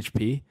 20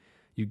 HP,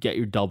 you get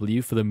your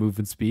W for the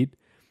movement speed.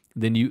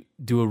 Then you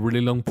do a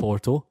really long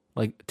portal.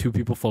 Like 2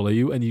 people follow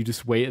you, and you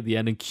just wait at the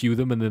end and queue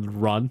them, and then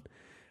run.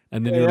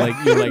 And then you're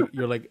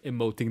like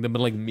emoting them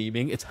and like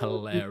memeing. It's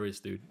hilarious,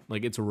 dude.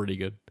 Like it's really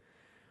good.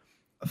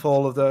 For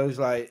all of those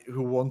like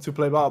who want to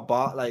play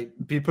Bard, like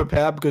be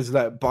prepared because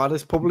like Bard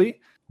is probably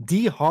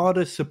the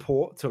hardest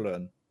support to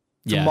learn,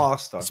 to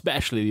master,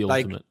 especially the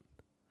ultimate.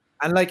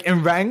 And like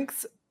in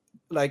ranked,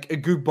 like a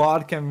good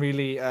Bard can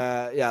really,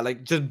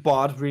 like just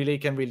Bard really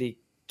can really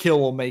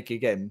kill or make a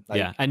game. Like,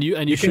 yeah, and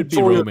you should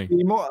be roaming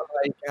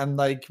and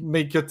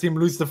make your team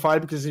lose the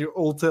fight because you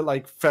ult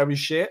like very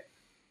shit,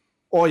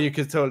 or you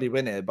could totally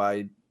win it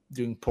by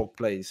doing poke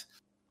plays.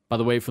 By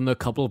the way, from the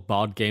couple of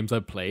Bard games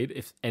I've played,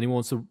 if anyone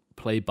wants to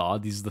play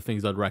Bard, these are the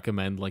things I'd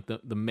recommend. Like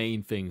the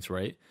main things,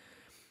 right?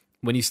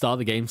 when you start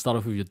the game, start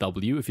off with your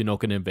W if you're not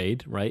going to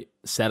invade, right?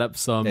 Set up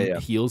some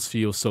heals for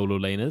your solo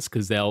laners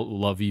because they'll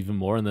love you even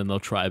more, and then they'll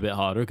try a bit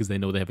harder because they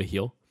know they have a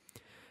heal.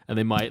 And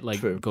they might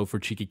go for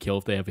a cheeky kill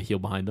if they have a heal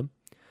behind them.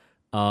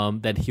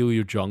 Then heal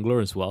your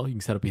jungler as well. You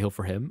can set up a heal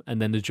for him.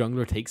 And then the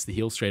jungler takes the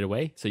heal straight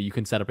away. So you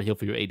can set up a heal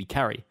for your AD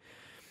carry.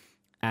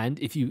 And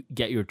if you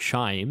get your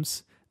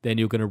chimes, then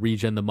you're going to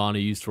regen the mana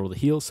used for all the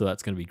heals. So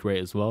that's going to be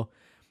great as well.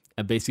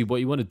 And basically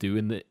what you want to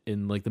do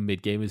in like the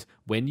mid game is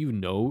when you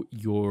know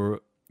you're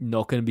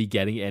not going to be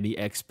getting any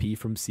XP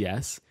from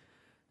CS,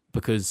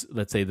 because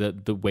let's say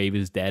the wave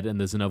is dead and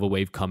there's another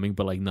wave coming,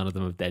 but like none of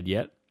them are dead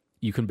yet,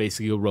 you can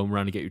basically go roam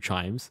around and get your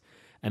chimes.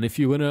 And if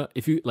you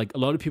like, a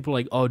lot of people are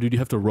like, oh, dude, you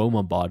have to roam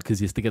on bot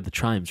because you have to get the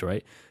chimes,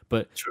 right?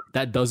 But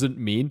that doesn't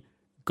mean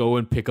go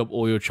and pick up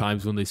all your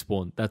chimes when they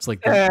spawn. That's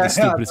like the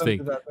stupidest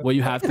thing. What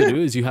you have to do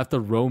is you have to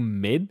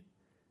roam mid,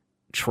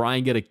 try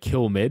and get a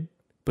kill mid,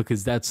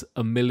 because that's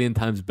a million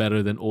times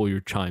better than all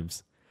your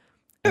chimes.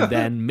 And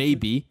then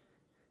maybe,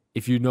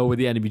 if you know where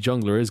the enemy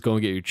jungler is, go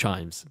and get your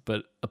chimes.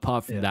 But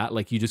apart from that,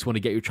 like, you just want to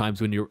get your chimes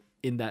when you're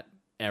in that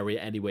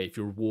area anyway. If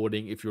you're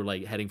warding, if you're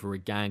like heading for a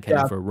gank,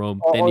 heading for a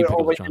roam, then you pick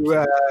up the chimes.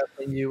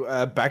 When you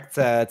back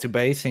to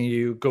base and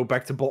you go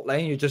back to bot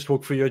lane, you just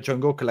walk through your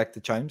jungle, collect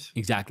the chimes.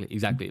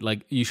 Exactly.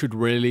 Like, you should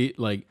really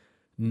like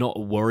not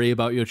worry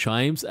about your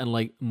chimes and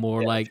like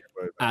more like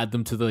add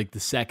them to the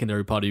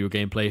secondary part of your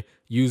gameplay.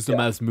 Use them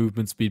as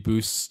movement speed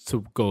boosts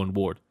to go and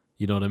ward.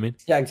 You know what I mean?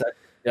 Yeah, exactly.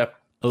 Yep.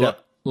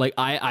 Like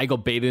I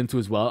got baited into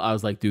as well. I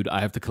was like, dude, I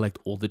have to collect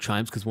all the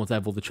chimes because once I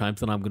have all the chimes,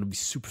 then I'm gonna be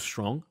super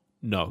strong.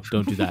 No,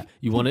 don't do that.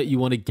 You want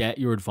to get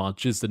your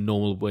advantages the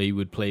normal way you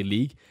would play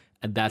League,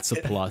 and that's a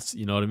plus.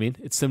 You know what I mean?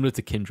 It's similar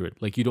to Kindred.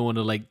 Like, you don't want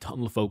to like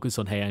tunnel focus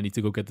on, hey, I need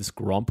to go get this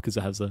Gromp because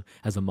it has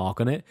a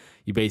mark on it.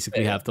 You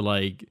basically have to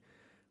like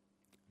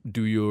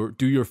do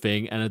your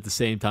thing, and at the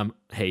same time,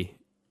 hey,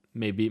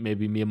 maybe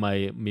me and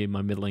my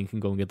mid lane can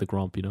go and get the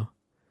Gromp. You know?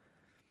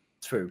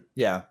 True.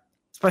 Yeah.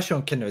 Especially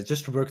on Kindred,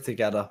 just work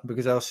together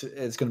because else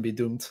it's going to be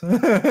doomed.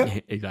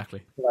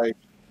 Exactly. Like,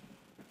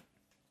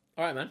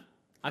 all right, man.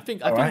 I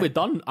think we're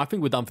done. I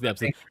think we're done for the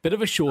episode. Bit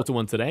of a shorter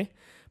one today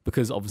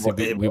because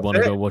obviously we want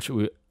to go watch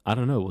it. I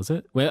don't know, was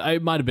it? Well,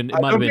 it might have been. I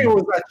don't think it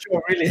was that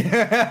short, really.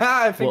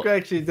 I think we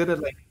actually did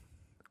it like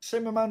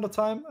same amount of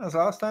time as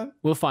last time.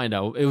 We'll find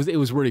out. It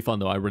was really fun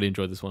though. I really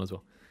enjoyed this one as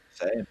well.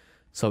 Same.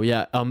 So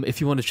yeah, if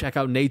you want to check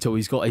out Nato,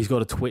 he's got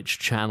a Twitch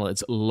channel.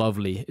 It's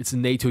lovely. It's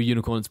Nato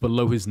Unicorn. It's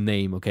below his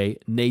name, okay?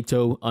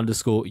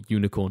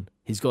 Nato_Unicorn.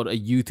 He's got a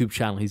YouTube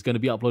channel. He's going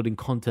to be uploading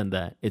content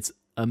there. It's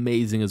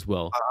amazing as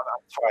well.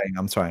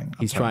 I'm trying.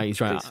 He's trying.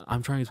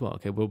 I'm trying as well.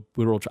 Okay,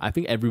 we're all trying. I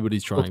think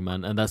everybody's trying,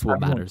 man, and that's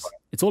what matters.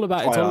 It's all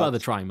about the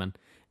trying, man.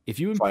 If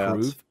you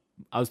improve,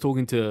 I was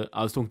talking to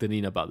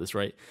Nina about this,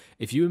 right?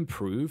 If you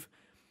improve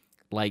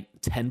like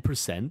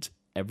 10%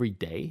 every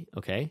day,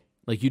 okay?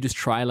 Like, you just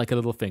try like a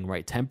little thing,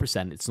 right?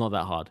 10%, it's not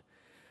that hard.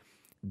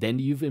 Then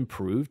you've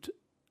improved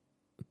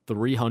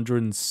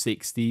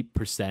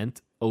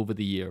 360% over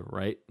the year,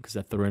 right? Because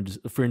that's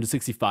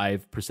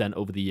 365%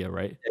 over the year,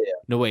 right? Yeah.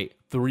 No, wait,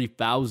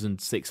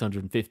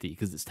 3,650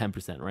 because it's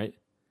 10%, right?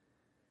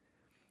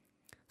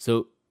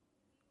 So,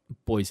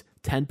 boys,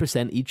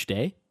 10% each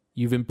day,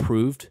 you've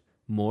improved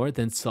more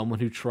than someone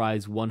who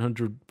tries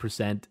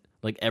 100%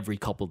 like every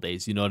couple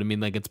days. You know what I mean?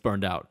 Like, it's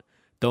burned out.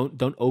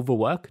 Don't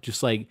overwork.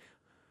 Just like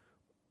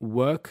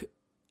work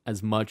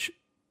as much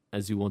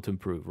as you want to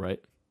improve,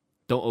 right?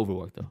 Don't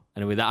overwork though.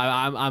 Anyway,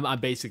 I'm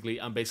basically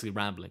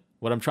rambling.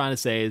 What I'm trying to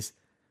say is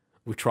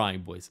we're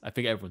trying, boys. I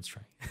think everyone's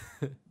trying.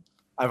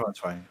 Everyone's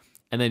trying.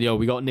 And then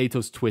we got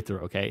Nato's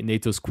Twitter, okay?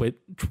 Nato's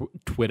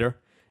Twitter.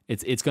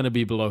 It's gonna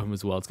be below him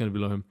as well. It's gonna be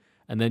below him.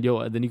 And then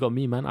then you got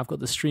me, man. I've got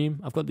the stream,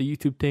 I've got the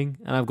YouTube thing,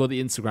 and I've got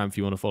the Instagram if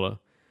you want to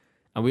follow.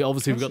 And we've got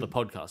the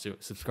podcast. So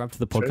subscribe to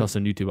the podcast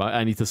on YouTube.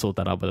 I need to sort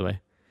that out, by the way.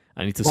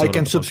 I need to like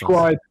and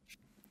subscribe.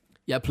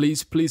 Yeah,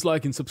 please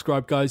like and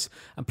subscribe, guys,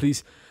 and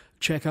please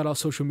check out our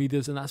social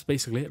medias, and that's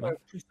basically it, man.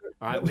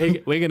 All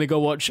right, we're gonna go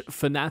watch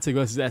Fnatic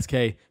versus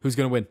SK. Who's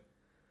gonna win?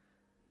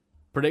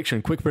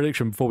 Quick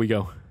prediction before we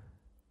go.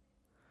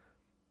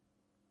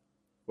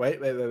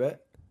 Wait.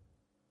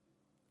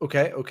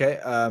 Okay.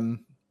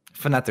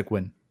 Fnatic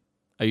win.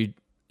 Did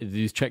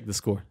you check the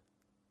score?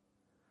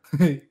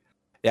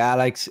 Yeah,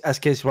 like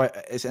SK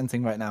is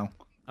ending right now.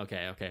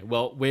 Okay.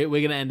 Well, we're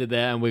gonna end it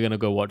there, and we're gonna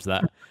go watch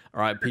that.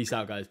 All right, peace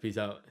out, guys. Peace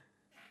out.